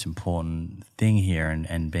weight's the most important thing here,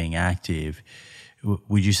 and being active,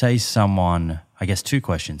 would you say someone? I guess two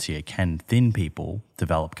questions here: can thin people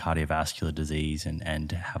develop cardiovascular disease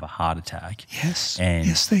and have a heart attack? Yes, and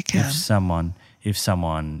yes, they can. If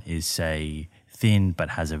someone is, say, thin but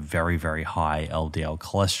has a very, very high LDL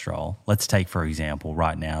cholesterol. Let's take, for example,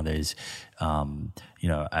 right now there's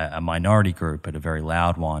a minority group, but a very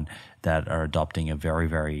loud one, that are adopting a very,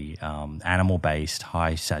 very animal-based,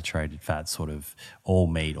 high saturated fat, sort of all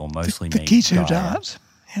meat or mostly the meat keto diet.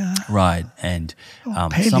 Yeah. Right, and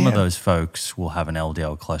some of those folks will have an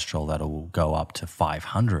LDL cholesterol that will go up to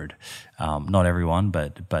 500. Not everyone,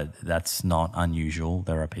 but that's not unusual.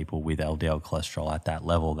 There are people with LDL cholesterol at that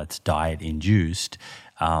level that's diet-induced,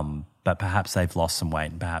 but perhaps they've lost some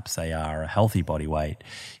weight and perhaps they are a healthy body weight.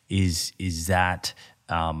 Is that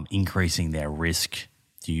increasing their risk,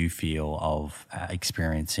 do you feel, of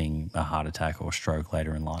experiencing a heart attack or stroke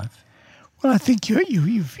later in life? Well, I think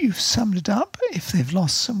you've summed it up. If they've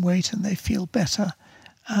lost some weight and they feel better,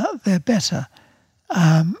 they're better.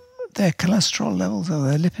 Their cholesterol levels or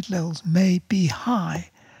their lipid levels may be high.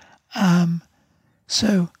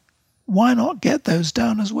 So why not get those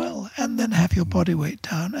down as well, and then have your body weight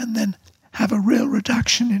down, and then have a real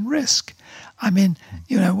reduction in risk? I mean,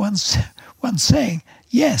 one's saying,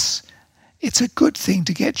 yes, it's a good thing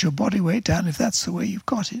to get your body weight down if that's the way you've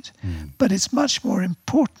got it, but it's much more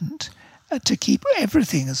important to keep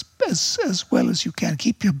everything as well as you can.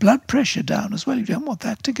 Keep your blood pressure down as well. You don't want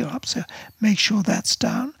that to go up, so make sure that's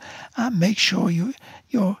down. Make sure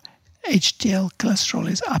your HDL cholesterol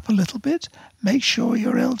is up a little bit. Make sure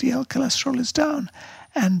your LDL cholesterol is down.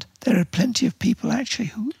 And there are plenty of people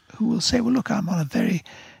actually who will say, well, look, I'm on a very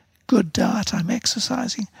good diet, I'm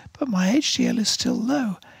exercising, but my HDL is still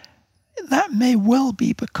low. That may well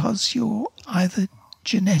be because you're either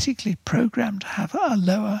genetically programmed to have a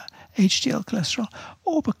lower HDL cholesterol,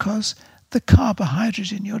 or because the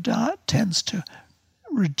carbohydrate in your diet tends to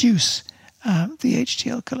reduce the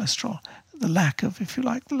HDL cholesterol, the lack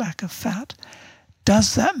of fat.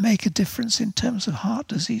 Does that make a difference in terms of heart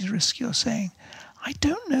disease risk, you're saying? I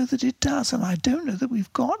don't know that it does, and I don't know that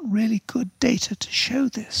we've got really good data to show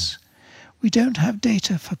this. We don't have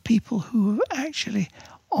data for people who have actually,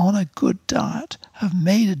 on a good diet, have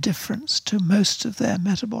made a difference to most of their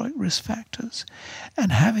metabolic risk factors,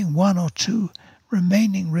 and having one or two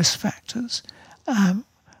remaining risk factors,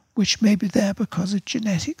 which may be there because of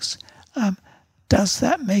genetics, does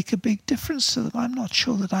that make a big difference to them? I'm not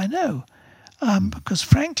sure that I know, because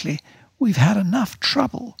frankly, we've had enough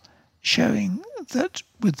trouble showing that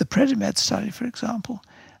with the Predimed study, for example,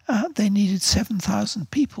 they needed 7,000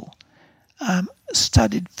 people,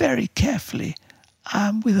 studied very carefully,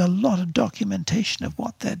 with a lot of documentation of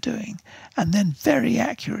what they're doing, and then very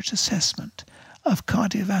accurate assessment of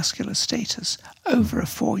cardiovascular status over a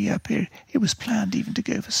 4-year period. It was planned even to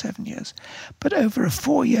go for 7 years, but over a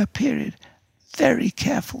 4-year period, very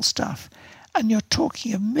careful stuff. And you're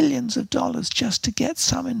talking of millions of dollars just to get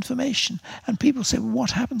some information. And people say, well,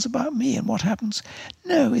 what happens about me and what happens?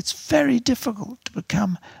 No, it's very difficult to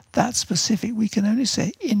become that specific. We can only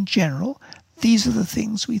say, in general, these are the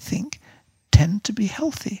things we think tend to be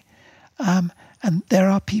healthy. And there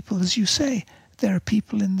are people, as you say, there are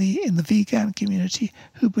people in the vegan community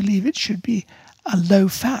who believe it should be a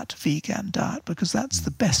low-fat vegan diet because that's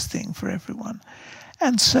the best thing for everyone.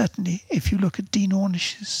 And certainly, if you look at Dean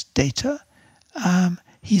Ornish's data,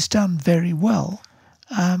 he's done very well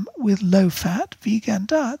with low-fat vegan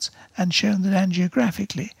diets and shown that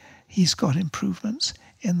angiographically he's got improvements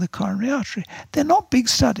in the coronary artery. They're not big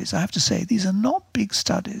studies, I have to say. These are not big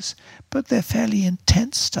studies, but they're fairly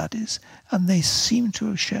intense studies, and they seem to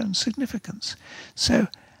have shown significance. So,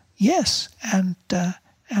 yes, and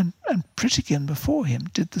Pritikin before him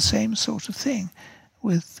did the same sort of thing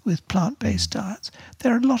with plant-based diets.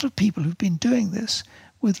 There are a lot of people who've been doing this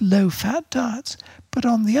with low-fat diets, but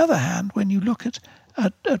on the other hand, when you look at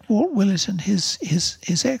Walt Willett and his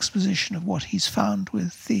exposition of what he's found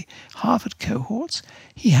with the Harvard cohorts,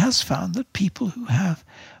 he has found that people who have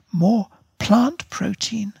more plant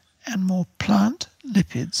protein and more plant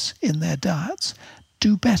lipids in their diets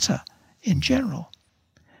do better in general.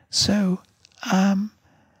 So,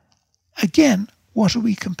 again, what are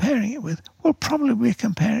we comparing it with? Well, probably we're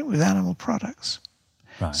comparing it with animal products.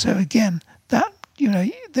 Right. So again, that,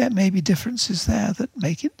 there may be differences there that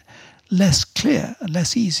make it less clear and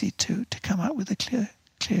less easy to come out with a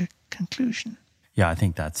clear conclusion. Yeah, I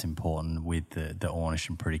think that's important with the Ornish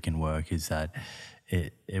and Pritikin work, is that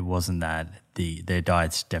it wasn't that their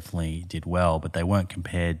diets definitely did well, but they weren't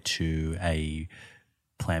compared to a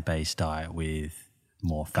plant-based diet with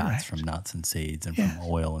more fats Correct. from nuts and seeds and from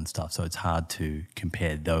oil and stuff. So it's hard to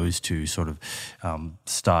compare those two sort of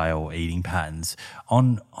style eating patterns.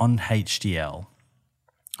 On HDL,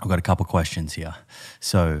 I've got a couple of questions here.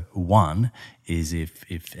 So one is if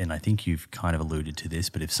and I think you've kind of alluded to this,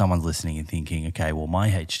 but if someone's listening and thinking, okay, well, my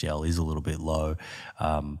HDL is a little bit low,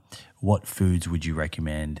 what foods would you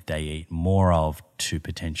recommend they eat more of to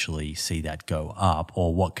potentially see that go up,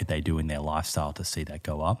 or what could they do in their lifestyle to see that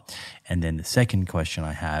go up? And then the second question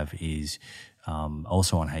I have is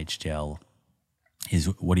also on HDL, is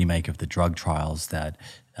what do you make of the drug trials that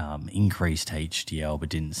increased HDL but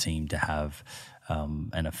didn't seem to have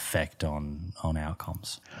an effect on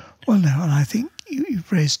outcomes? Well, no, and I think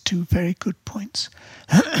you've raised two very good points.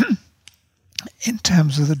 In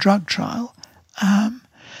terms of the drug trial,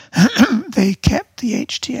 they kept the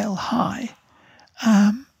HDL high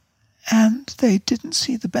and they didn't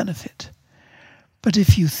see the benefit. But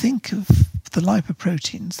if you think of the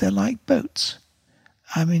lipoproteins, they're like boats.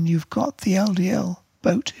 I mean, you've got the LDL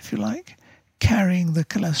boat, if you like, carrying the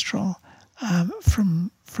cholesterol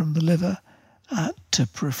from the liver to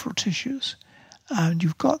peripheral tissues. And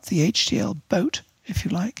you've got the HDL boat, if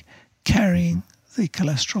you like, carrying the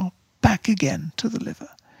cholesterol back again to the liver.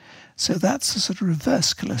 So that's a sort of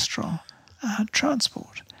reverse cholesterol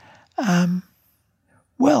transport.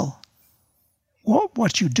 Well,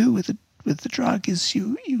 what you do with the drug is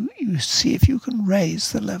you see if you can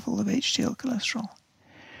raise the level of HDL cholesterol.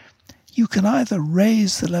 You can either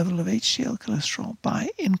raise the level of HDL cholesterol by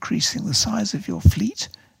increasing the size of your fleet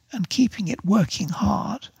and keeping it working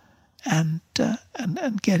hard, and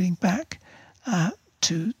getting back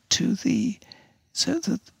to the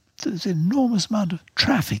enormous amount of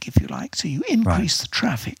traffic, if you like. So you increase the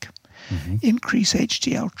traffic, increase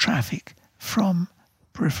HDL traffic from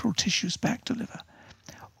peripheral tissues back to liver.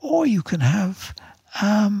 Or you can have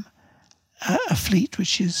a fleet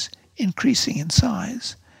which is increasing in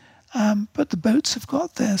size, but the boats have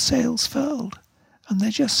got their sails furled and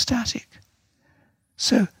they're just static.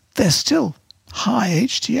 So they're still high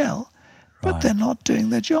HDL, but they're not doing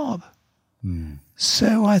their job.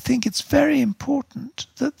 So I think it's very important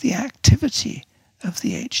that the activity of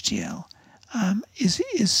the HDL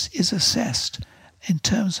is assessed in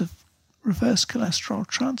terms of reverse cholesterol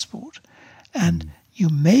transport. And you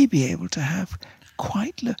may be able to have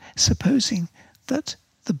quite low, supposing that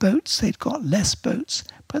the boats, they'd got less boats,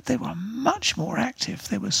 but they were much more active.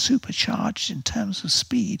 They were supercharged in terms of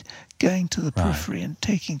speed, going to the periphery and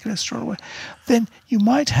taking cholesterol away. Then you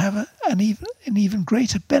might have an even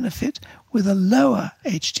greater benefit with a lower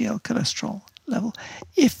HDL cholesterol level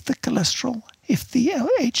if the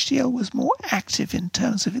HDL was more active in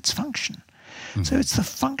terms of its function. So it's the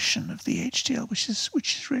function of the HDL which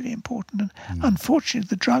is really important. And unfortunately,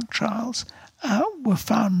 the drug trials were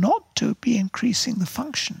found not to be increasing the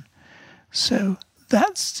function. So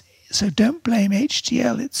don't blame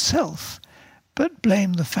HDL itself, but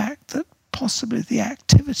blame the fact that possibly the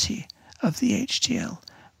activity of the HDL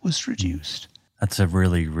was reduced. That's a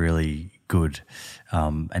really, really good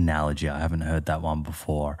analogy. I haven't heard that one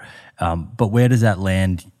before. But where does that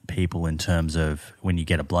land people in terms of when you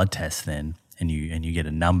get a blood test then? And you get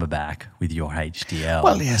a number back with your HDL.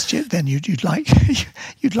 Well, yes, then you'd like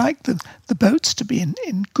the boats to be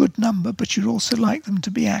in good number, but you'd also like them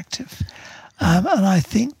to be active. And I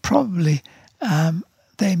think probably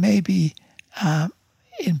they may be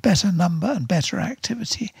in better number and better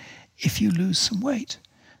activity if you lose some weight.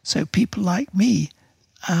 So people like me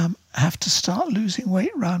have to start losing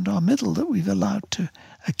weight around our middle that we've allowed to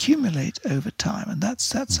accumulate over time, and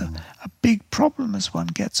that's a big problem as one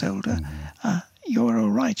gets older. You're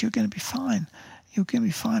all right, you're going to be fine. You're going to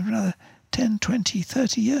be fine for another 10, 20,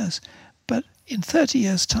 30 years. But in 30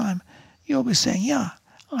 years' time, you'll be saying, yeah,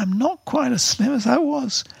 I'm not quite as slim as I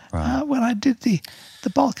was when I did the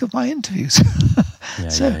bulk of my interviews.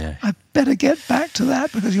 I better get back to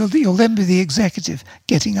that, because you'll then be the executive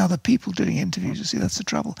getting other people doing interviews. You see, that's the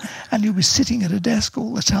trouble. And you'll be sitting at a desk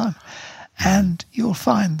all the time. And you'll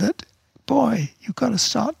find that boy, you've got to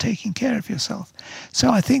start taking care of yourself. So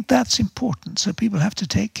I think that's important. So people have to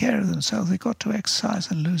take care of themselves. They've got to exercise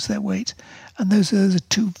and lose their weight. And those are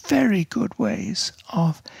two very good ways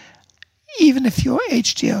of, even if your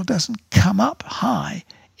HDL doesn't come up high,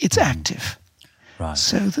 it's active. Right.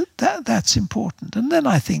 So that's important. And then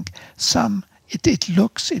I think it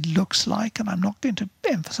looks like, and I'm not going to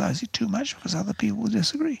emphasize it too much because other people will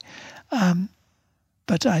disagree,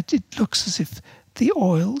 but it looks as if the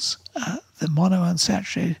oils, the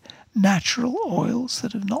monounsaturated natural oils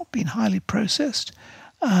that have not been highly processed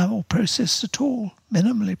or processed at all,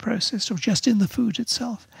 minimally processed or just in the food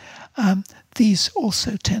itself, these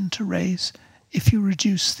also tend to raise, if you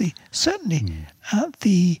reduce the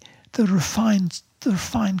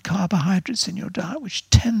refined carbohydrates in your diet, which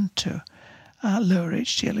tend to lower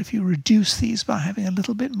HDL. If you reduce these by having a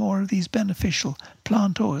little bit more of these beneficial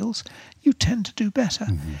plant oils, you tend to do better.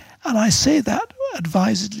 Mm-hmm. And I say that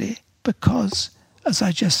advisedly because, as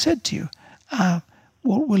I just said to you,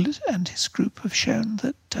 Walt Willett and his group have shown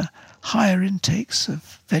that higher intakes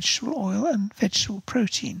of vegetable oil and vegetable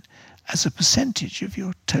protein as a percentage of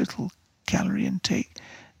your total calorie intake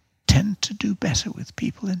tend to do better with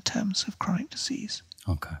people in terms of chronic disease.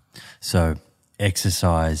 Okay. So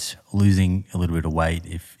exercise, losing a little bit of weight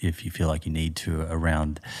if you feel like you need to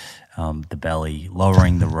around the belly,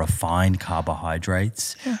 lowering the refined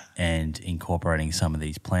carbohydrates and incorporating some of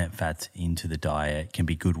these plant fats into the diet can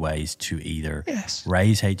be good ways to either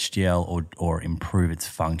raise HDL or improve its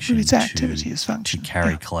function, its activity, its function, to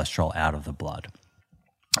carry cholesterol out of the blood.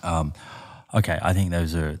 Okay, I think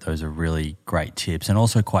those are really great tips, and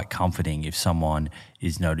also quite comforting if someone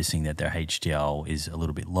is noticing that their HDL is a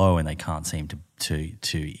little bit low and they can't seem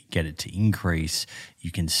to get it to increase. You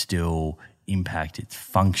can still impact its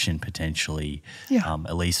function potentially,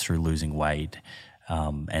 at least through losing weight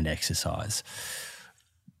and exercise.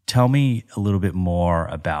 Tell me a little bit more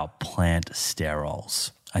about plant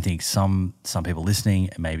sterols. I think some people listening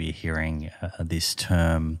may be hearing this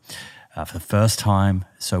term for the first time.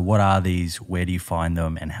 So what are these, where do you find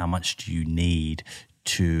them, and how much do you need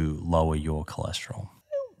to lower your cholesterol?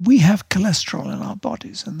 We have cholesterol in our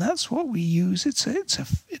bodies, and that's what we use. It's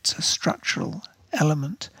a structural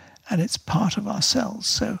element, and it's part of our cells.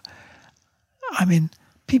 So, I mean,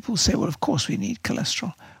 people say, well, of course we need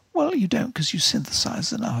cholesterol. Well, you don't, because you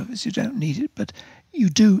synthesize enough of it. You don't need it, but you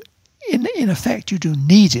do. In effect, you do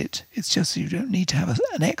need it. It's just that you don't need to have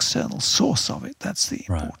an external source of it. That's the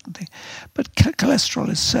important thing. But cholesterol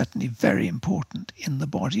is certainly very important in the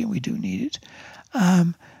body, and we do need it.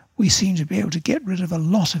 We seem to be able to get rid of a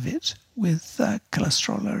lot of it with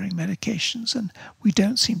cholesterol-lowering medications, and we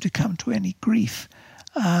don't seem to come to any grief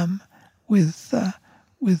with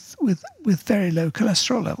very low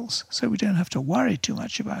cholesterol levels. So we don't have to worry too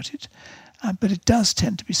much about it. But it does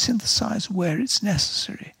tend to be synthesized where it's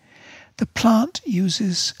necessary. The plant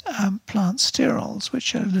uses plant sterols,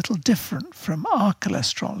 which are a little different from our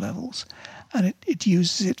cholesterol levels, and it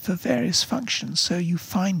uses it for various functions. So you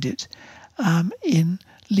find it in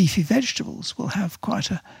leafy vegetables will have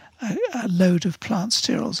quite a load of plant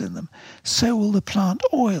sterols in them. So will the plant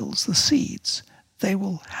oils, the seeds. They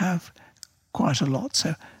will have quite a lot.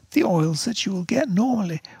 So the oils that you will get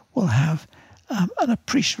normally will have an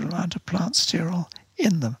appreciable amount of plant sterol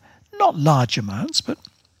in them. Not large amounts, but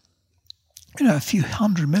a few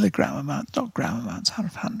 100 milligram amounts, not gram amounts,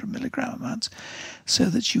 100 milligram amounts, so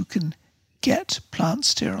that you can get plant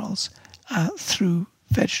sterols through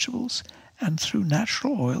vegetables and through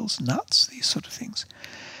natural oils, nuts, these sort of things.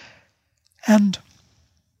 And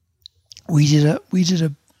we did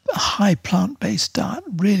a high plant-based diet,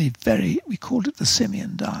 really we called it the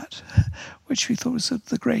simian diet, which we thought was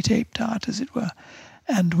the great ape diet, as it were.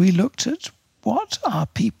 And we looked at what our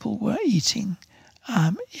people were eating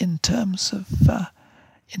in terms of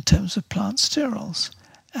plant sterols.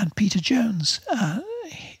 And Peter Jones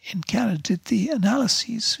in Canada did the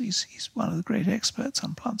analyses. He's one of the great experts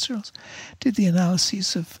on plant sterols. Did the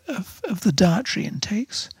analyses of the dietary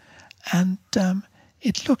intakes, and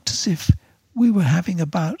it looked as if we were having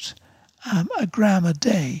about a gram a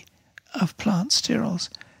day of plant sterols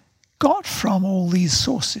got from all these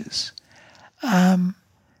sources. Plant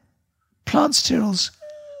sterols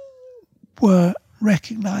were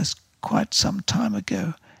recognized quite some time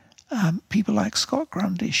ago. People like Scott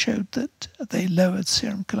Grundy showed that they lowered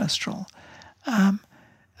serum cholesterol. And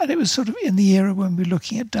it was sort of in the era when we were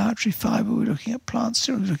looking at dietary fiber, we were looking at plant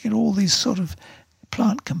sterols, we were looking at all these sort of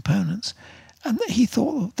plant components. And he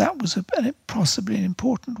thought that was possibly an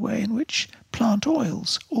important way in which plant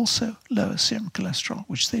oils also lower serum cholesterol,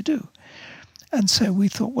 which they do. And so we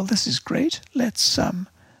thought, well, this is great. Let's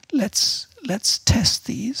test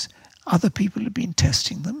these. Other people had been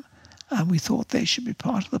testing them, and we thought they should be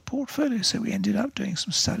part of the portfolio. So we ended up doing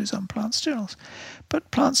some studies on plant sterols.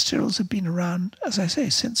 But plant sterols have been around, as I say,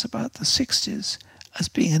 since about the 60s as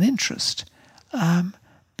being an interest.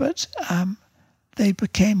 But they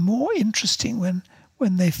became more interesting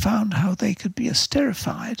when they found how they could be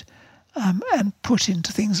esterified and put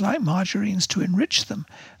into things like margarines to enrich them.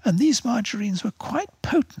 And these margarines were quite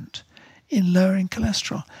potent in lowering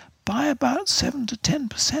cholesterol by about 7 to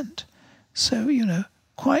 10%. So,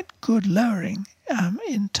 quite good lowering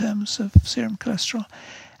in terms of serum cholesterol.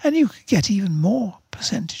 And you could get even more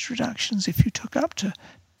percentage reductions if you took up to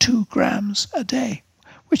 2 grams a day,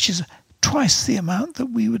 which is twice the amount that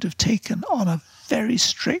we would have taken on a very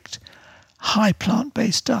strict, high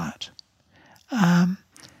plant-based diet.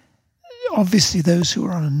 Obviously, those who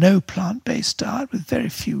are on a no plant-based diet with very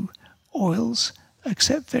few oils,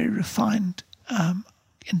 except very refined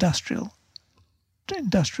industrially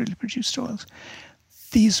produced oils,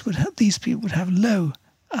 these people would have low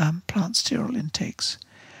plant sterol intakes,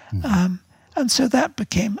 and so that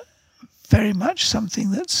became very much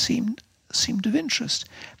something that seemed of interest.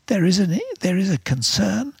 There is a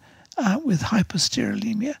concern with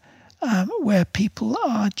hypersterolemia, where people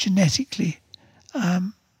are genetically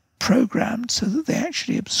programmed so that they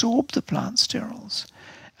actually absorb the plant sterols,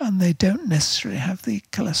 and they don't necessarily have the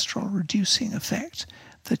cholesterol reducing effect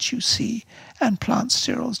that you see. And plant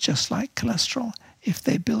sterols, just like cholesterol, if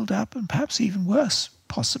they build up, and perhaps even worse,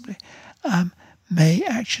 possibly, may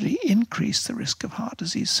actually increase the risk of heart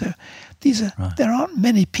disease. So there aren't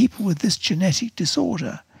many people with this genetic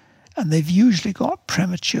disorder, and they've usually got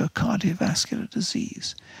premature cardiovascular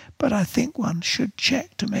disease. But I think one should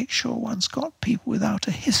check to make sure one's got people without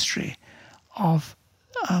a history of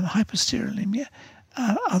hypersterolemia.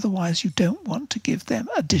 Otherwise, you don't want to give them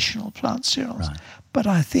additional plant sterols. Right. But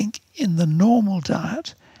I think in the normal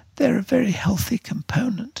diet, they're a very healthy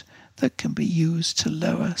component that can be used to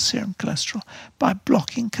lower serum cholesterol by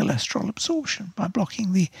blocking cholesterol absorption, by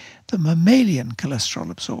blocking the mammalian cholesterol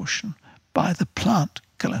absorption by the plant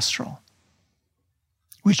cholesterol,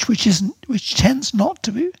 which tends not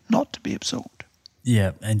to be absorbed.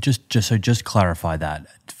 Yeah, and just clarify that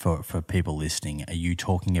for people listening. Are you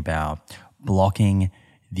talking about blocking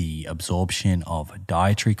the absorption of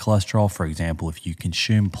dietary cholesterol? For example, if you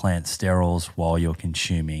consume plant sterols while you're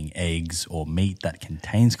consuming eggs or meat that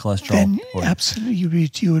contains cholesterol, then absolutely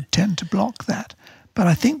you would tend to block that. But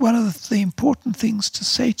I think one of the important things to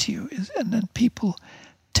say to you is, and then people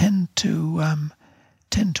tend to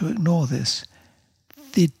ignore this,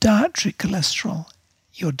 the dietary cholesterol.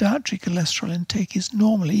 Your dietary cholesterol intake is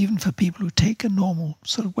normally, even for people who take a normal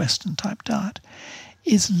sort of Western type diet,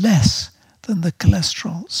 is less than the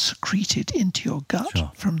cholesterol secreted into your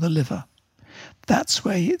gut from the liver. That's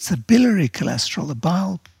where it's the biliary cholesterol, the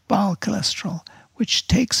bile cholesterol, which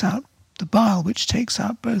takes out the bile, which takes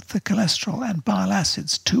out both the cholesterol and bile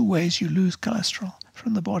acids. 2 ways you lose cholesterol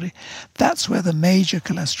from the body. That's where the major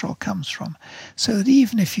cholesterol comes from. So that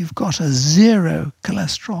even if you've got a 0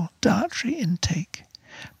 cholesterol dietary intake,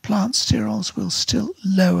 plant sterols will still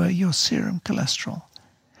lower your serum cholesterol.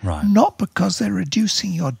 Right. Not because they're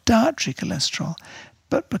reducing your dietary cholesterol,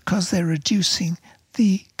 but because they're reducing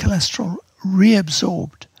the cholesterol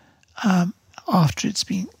reabsorbed after it's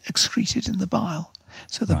been excreted in the bile.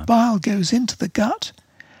 So the bile goes into the gut.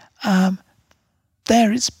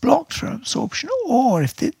 There it's blocked from absorption, or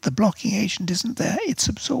if the blocking agent isn't there, it's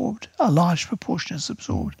absorbed. A large proportion is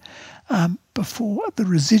absorbed before the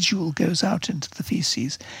residual goes out into the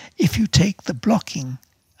feces. If you take the blocking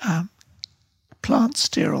plant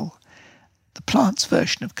sterol, the plant's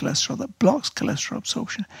version of cholesterol that blocks cholesterol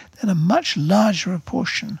absorption, then a much larger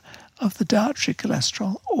proportion of the dietary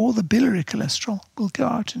cholesterol or the biliary cholesterol will go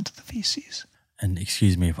out into the feces. And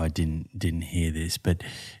excuse me if I didn't hear this, but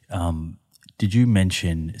did you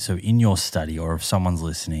mention, so in your study, or if someone's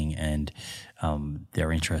listening and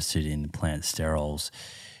they're interested in plant sterols,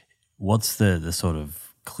 what's the sort of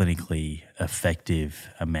clinically effective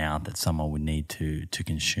amount that someone would need to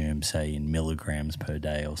consume, say in milligrams per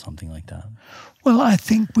day or something like that? Well, I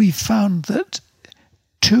think we've found that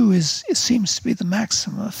 2 seems to be the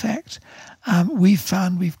maximum effect. We've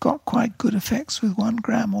found we've got quite good effects with 1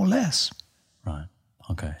 gram or less. Right.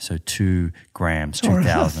 Okay. So 2 grams,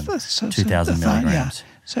 2,000 milligrams. Yeah.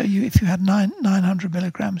 So if you had 900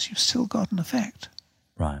 milligrams, you've still got an effect.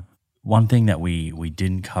 Right. One thing that we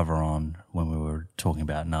didn't cover on when we were talking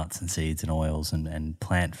about nuts and seeds and oils and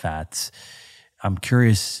plant fats, I'm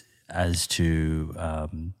curious as to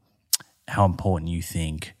how important you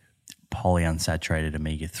think polyunsaturated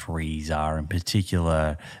omega-3s are, in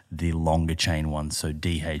particular the longer chain ones, so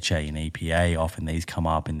DHA and EPA. Often these come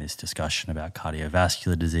up in this discussion about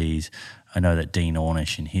cardiovascular disease. I know that Dean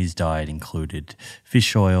Ornish in his diet included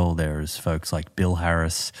fish oil. There's folks like Bill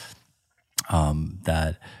Harris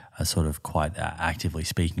that are sort of quite actively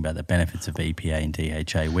speaking about the benefits of EPA and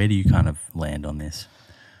DHA. Where do you kind of land on this?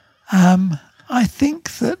 I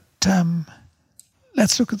think that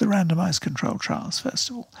let's look at the randomized controlled trials first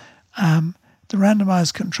of all. The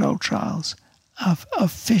randomized controlled trials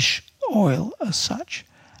of fish oil as such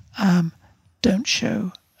don't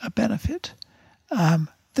show a benefit.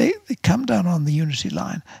 They come down on the unity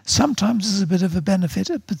line. Sometimes there's a bit of a benefit,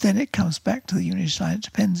 but then it comes back to the unity line. It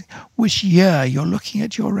depends which year you're looking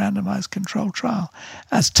at your randomized controlled trial.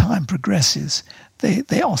 As time progresses,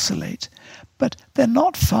 they oscillate, but they're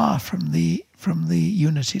not far from the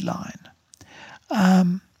unity line.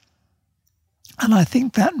 And I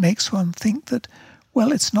think that makes one think that,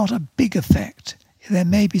 well, it's not a big effect. There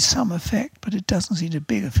may be some effect, but it doesn't seem a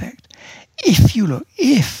big effect. If you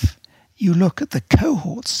look at the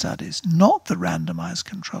cohort studies, not the randomized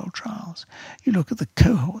controlled trials, you look at the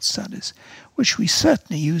cohort studies, which we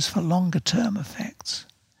certainly use for longer term effects,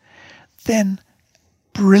 then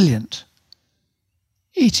brilliant.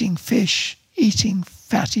 Eating fish, eating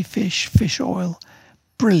fatty fish, fish oil,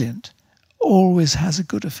 brilliant. Always has a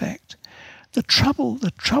good effect. The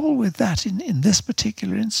trouble with that in this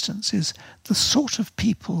particular instance is the sort of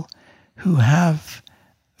people who have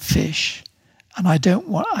fish, and I don't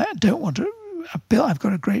want to. Bill, I've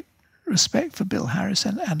got a great respect for Bill Harris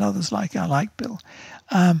and others I like Bill.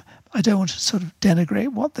 I don't want to sort of denigrate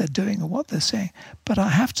what they're doing or what they're saying, but I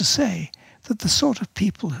have to say that the sort of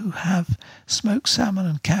people who have smoked salmon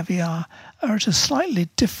and caviar are at a slightly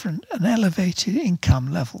different and elevated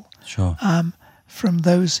income level. Sure. From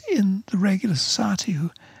those in the regular society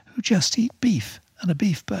who just eat beef and a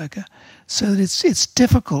beef burger. So that it's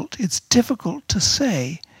difficult to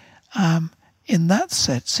say in that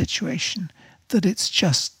situation that it's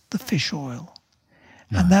just the fish oil.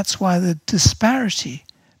 No. And that's why the disparity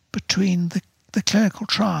between the clinical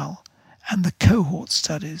trial and the cohort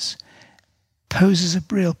studies poses a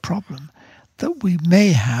real problem, that we may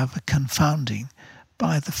have a confounding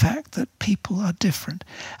by the fact that people are different.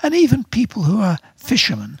 And even people who are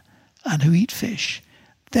fishermen and who eat fish,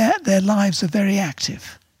 their lives are very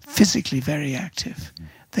active, physically very active.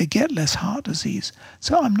 They get less heart disease.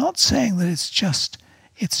 So I'm not saying that it's just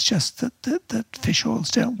that fish oils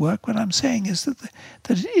don't work. What I'm saying is that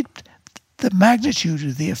the magnitude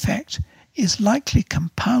of the effect is likely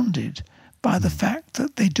compounded by the fact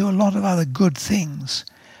that they do a lot of other good things.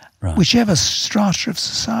 Right. Whichever strata of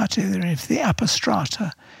society they're in, if the upper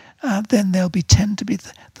strata, then they'll tend to be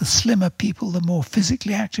the slimmer people, the more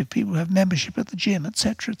physically active people who have membership at the gym,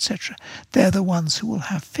 etc., etc. They're the ones who will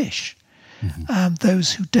have fish. Mm-hmm.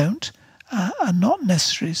 Those who don't are not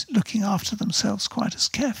necessarily looking after themselves quite as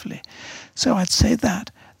carefully. So I'd say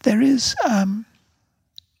that there is a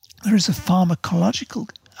pharmacological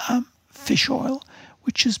fish oil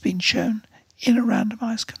which has been shown in a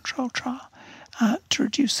randomized controlled trial to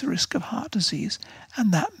reduce the risk of heart disease,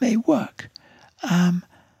 and that may work.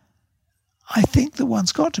 I think that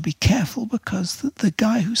one's got to be careful because the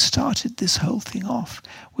guy who started this whole thing off,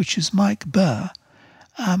 which is Mike Burr,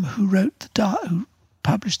 who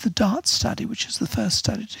published the DART study, which is the first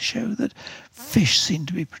study to show that fish seem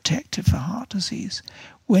to be protective for heart disease.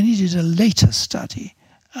 When he did a later study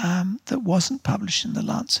that wasn't published in the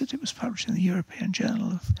Lancet, it was published in the European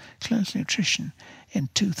Journal of Clinical Nutrition in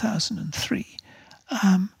 2003,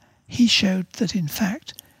 he showed that in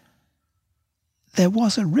fact there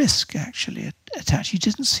was a risk actually attached. He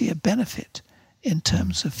didn't see a benefit in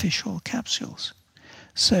terms of fish oil capsules.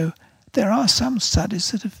 So there are some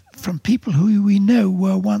studies that have, from people who we know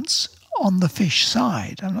were once on the fish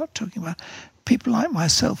side. I'm not talking about people like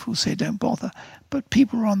myself who say don't bother, but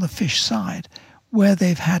people who are on the fish side where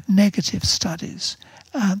they've had negative studies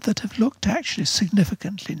that have looked actually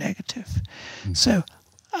significantly negative. Mm. So,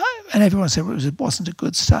 and everyone said it wasn't a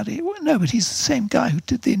good study. Well, no, but he's the same guy who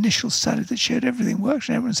did the initial study that showed everything worked,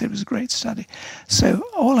 and everyone said it was a great study. So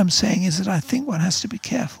all I'm saying is that I think one has to be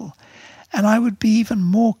careful. And I would be even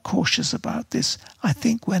more cautious about this, I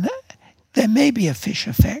think, when there may be a fish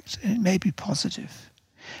effect, and it may be positive.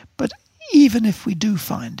 But even if we do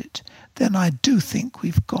find it, then I do think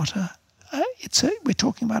we've got we're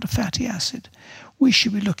talking about a fatty acid. We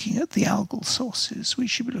should be looking at the algal sources. We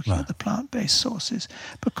should be looking at the plant-based sources,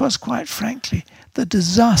 because quite frankly, the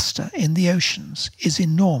disaster in the oceans is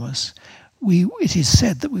enormous. It is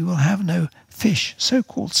said that we will have no fish,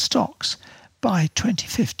 so-called stocks, by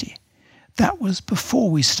 2050. that was before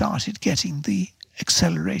we started getting the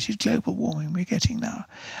accelerated global warming we're getting now.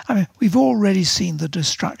 I mean, we've already seen the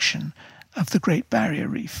destruction of the Great Barrier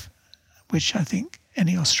Reef, which I think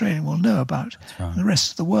any Australian will know about, and the rest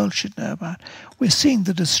of the world should know about. We're seeing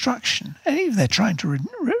the destruction, and even they're trying to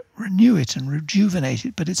renew it and rejuvenate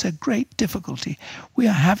it, but it's a great difficulty. We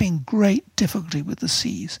are having great difficulty with the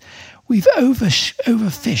seas. We've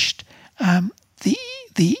overfished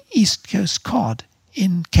the East Coast cod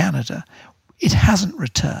in Canada. It hasn't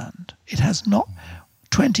returned. It has not.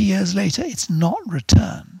 20 years later, it's not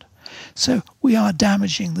returned. So we are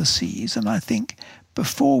damaging the seas, and I think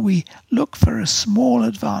before we look for a small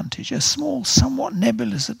advantage, a small, somewhat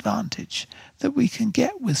nebulous advantage that we can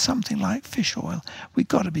get with something like fish oil, we've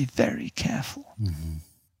got to be very careful. Mm-hmm.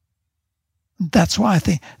 That's why I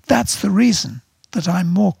think that's the reason that I'm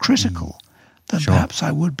more critical than perhaps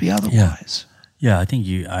I would be otherwise. Yeah, I think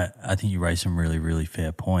you raised some really, really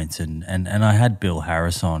fair points, and I had Bill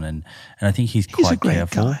Harris on, and I think he's quite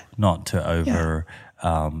careful not to over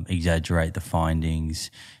exaggerate the findings,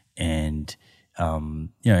 and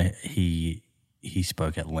he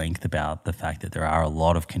spoke at length about the fact that there are a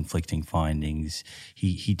lot of conflicting findings.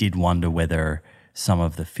 He did wonder whether some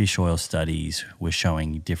of the fish oil studies were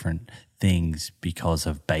showing different things because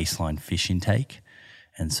of baseline fish intake,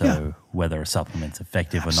 and so whether a supplement's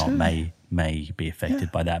effective or not may be affected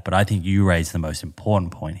by that. But I think you raised the most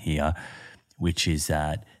important point here, which is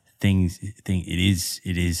that it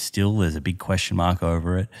is still, there's a big question mark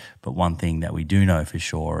over it. But one thing that we do know for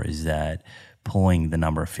sure is that pulling the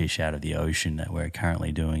number of fish out of the ocean that we're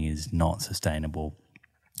currently doing is not sustainable,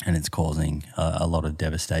 and it's causing a lot of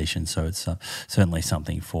devastation. So it's certainly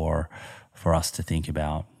something for us to think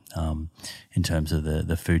about in terms of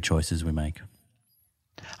the food choices we make.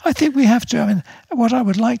 I think we have to. I mean, what I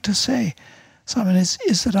would like to say, Simon, is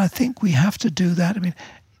that I think we have to do that. I mean,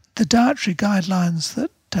 the dietary guidelines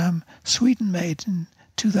that Sweden made in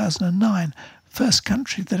 2009, first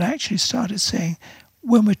country that actually started saying,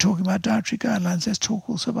 when we're talking about dietary guidelines, let's talk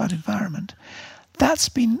also about environment. That has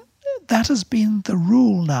been the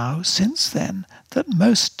rule now since then, that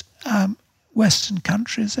most Western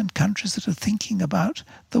countries and countries that are thinking about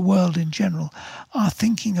the world in general have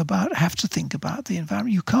to think about the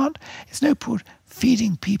environment. You can't, it's no point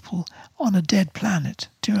feeding people on a dead planet.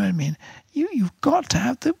 Do you know what I mean? You've got to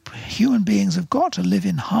have, human beings have got to live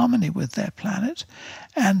in harmony with their planet.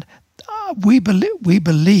 And we believe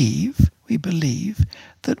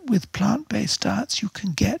that with plant-based diets you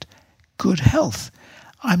can get good health.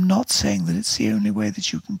 I'm not saying that it's the only way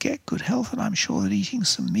that you can get good health, and I'm sure that eating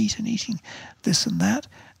some meat and eating this and that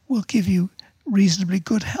will give you reasonably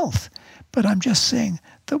good health. But I'm just saying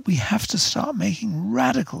that we have to start making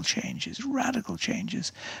radical changes,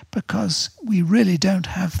 because we really don't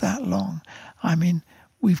have that long. I mean,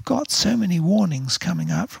 we've got so many warnings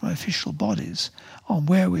coming out from official bodies on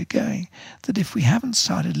where we're going that if we haven't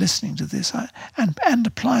started listening to this and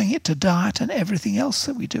applying it to diet and everything else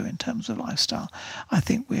that we do in terms of lifestyle, I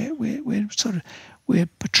think we're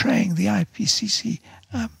betraying the IPCC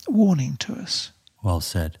warning to us. Well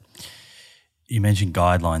said. You mentioned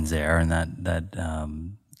guidelines there, and that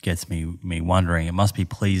gets me wondering. It must be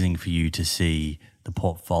pleasing for you to see the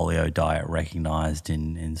portfolio diet recognised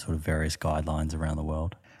in sort of various guidelines around the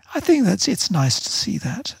world. I think it's nice to see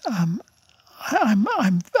that. I'm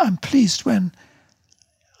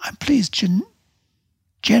pleased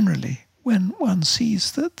generally when one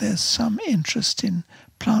sees that there's some interest in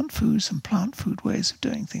plant foods and plant food ways of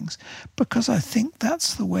doing things, because I think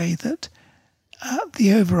that's the way that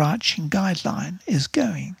the overarching guideline is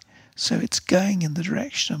going. So it's going in the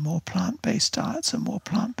direction of more plant-based diets and more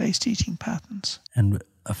plant-based eating patterns. And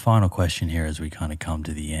a final question here as we kind of come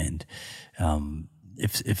to the end.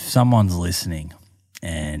 If someone's listening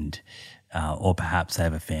and or perhaps they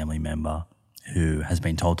have a family member who has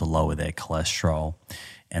been told to lower their cholesterol,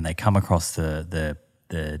 and they come across the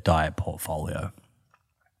diet portfolio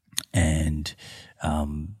and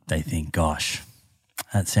they think, gosh,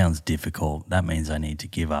 that sounds difficult. That means I need to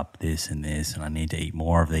give up this and this, and I need to eat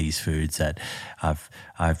more of these foods that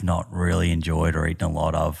I've not really enjoyed or eaten a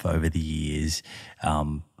lot of over the years.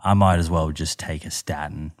 I might as well just take a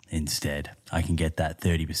statin instead. I can get that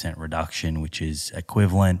 30% reduction, which is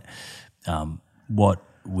equivalent. What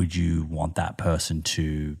would you want that person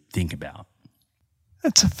to think about?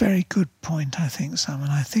 That's a very good point, I think, Simon.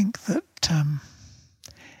 I think that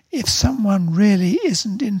if someone really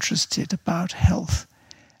isn't interested about health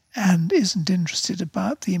and isn't interested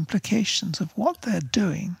about the implications of what they're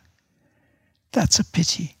doing, that's a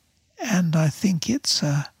pity. And I think it's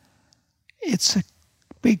a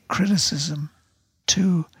big criticism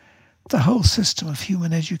to the whole system of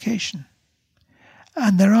human education.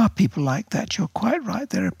 And there are people like that. You're quite right.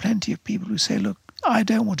 There are plenty of people who say, look, I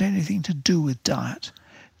don't want anything to do with diet.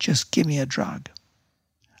 Just give me a drug.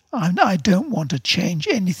 I don't want to change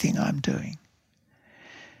anything I'm doing.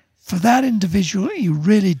 For that individual, you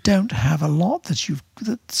really don't have a lot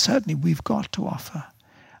that certainly we've got to offer.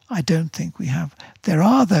 I don't think we have. There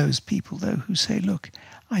are those people, though, who say, look,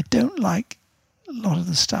 I don't like a lot of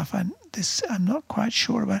the stuff. I'm not quite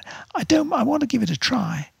sure about. I want to give it a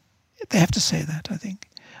try. They have to say that, I think.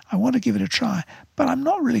 I want to give it a try, but I'm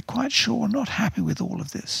not really quite sure, not happy with all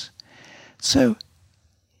of this. So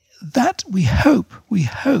that we hope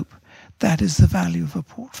that is the value of a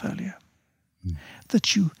portfolio.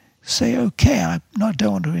 That you say, okay, I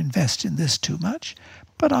don't want to invest in this too much,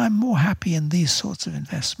 but I'm more happy in these sorts of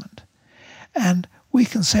investment. And we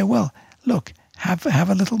can say, well, look, have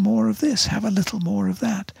a little more of this, have a little more of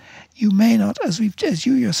that. You may not, as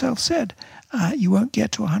you yourself said, you won't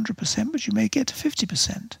get to 100%, but you may get to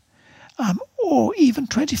 50%, or even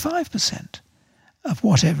 25% of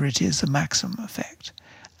whatever it is, the maximum effect.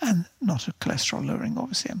 And not a cholesterol lowering,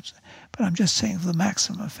 obviously, but I'm just saying for the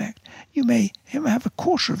maximum effect. You may have a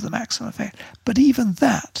quarter of the maximum effect, but even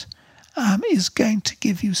that is going to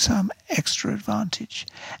give you some extra advantage.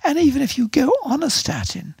 And even if you go on a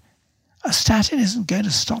statin isn't going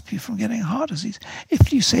to stop you from getting heart disease.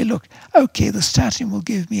 If you say, look, okay, the statin will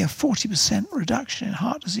give me a 40% reduction in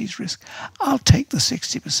heart disease risk, I'll take the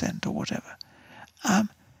 60% or whatever.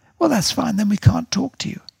 Well, that's fine, then we can't talk to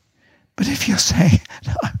you. But if you're saying,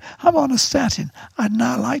 I'm on a statin, I'd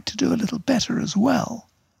now like to do a little better as well,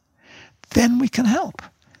 then we can help.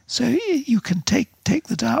 So you can take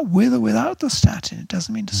the diet with or without the statin. It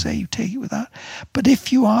doesn't mean to say you take it without. But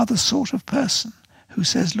if you are the sort of person who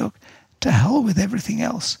says, look, to hell with everything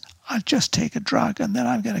else, I'll just take a drug and then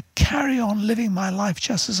I'm going to carry on living my life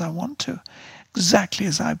just as I want to, exactly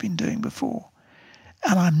as I've been doing before,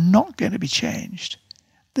 and I'm not going to be changed.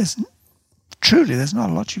 There's not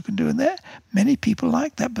a lot you can do in there. Many people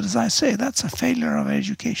like that, but as I say, that's a failure of our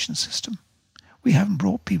education system. We haven't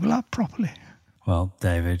brought people up properly. Well,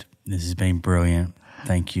 David, this has been brilliant.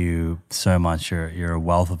 Thank you so much. You're a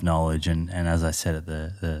wealth of knowledge, and as I said at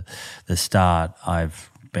the start,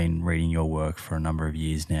 I've been reading your work for a number of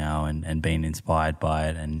years now and been inspired by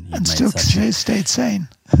it, and still stayed sane.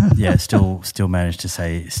 Yeah, still managed to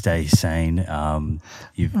stay sane.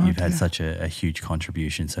 You've had such a huge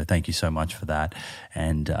contribution, so thank you so much for that.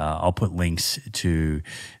 And I'll put links to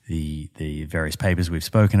the various papers we've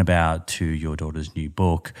spoken about, to your daughter's new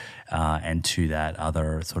book, and to that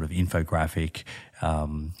other sort of infographic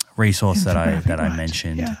resource that I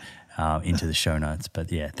mentioned. Yeah. Into the show notes.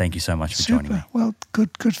 But yeah, thank you so much for joining me. Well, good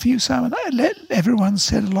for you, Simon. Everyone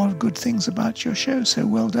said a lot of good things about your show, so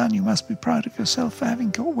well done. You must be proud of yourself for having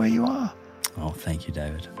got where you are. Oh, thank you,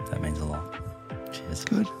 David. That means a lot. Cheers.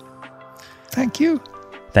 Good. Thank you.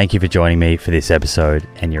 Thank you for joining me for this episode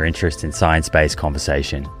and your interest in science-based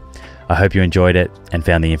conversation. I hope you enjoyed it and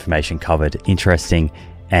found the information covered interesting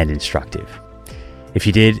and instructive. If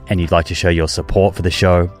you did and you'd like to show your support for the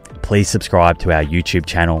show, please subscribe to our YouTube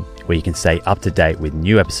channel, where you can stay up to date with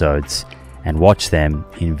new episodes and watch them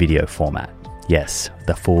in video format. Yes,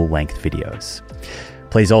 the full-length videos.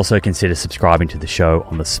 Please also consider subscribing to the show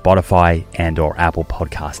on the Spotify and/or Apple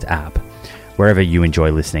Podcast app, wherever you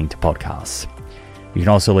enjoy listening to podcasts. You can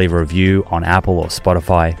also leave a review on Apple or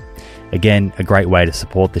Spotify. Again, a great way to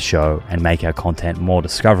support the show and make our content more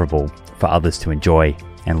discoverable for others to enjoy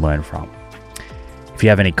and learn from. If you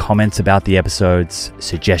have any comments about the episodes,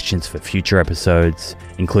 suggestions for future episodes,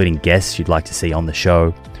 including guests you'd like to see on the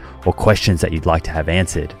show, or questions that you'd like to have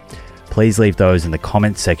answered, please leave those in the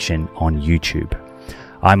comments section on YouTube.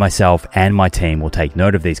 I myself and my team will take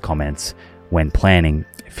note of these comments when planning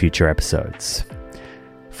future episodes.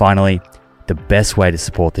 Finally, the best way to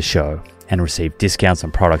support the show and receive discounts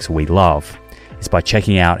on products we love is by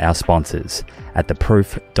checking out our sponsors at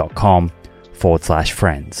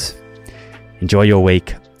theproof.com/friends. Enjoy your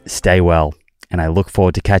week, stay well, and I look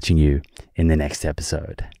forward to catching you in the next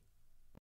episode.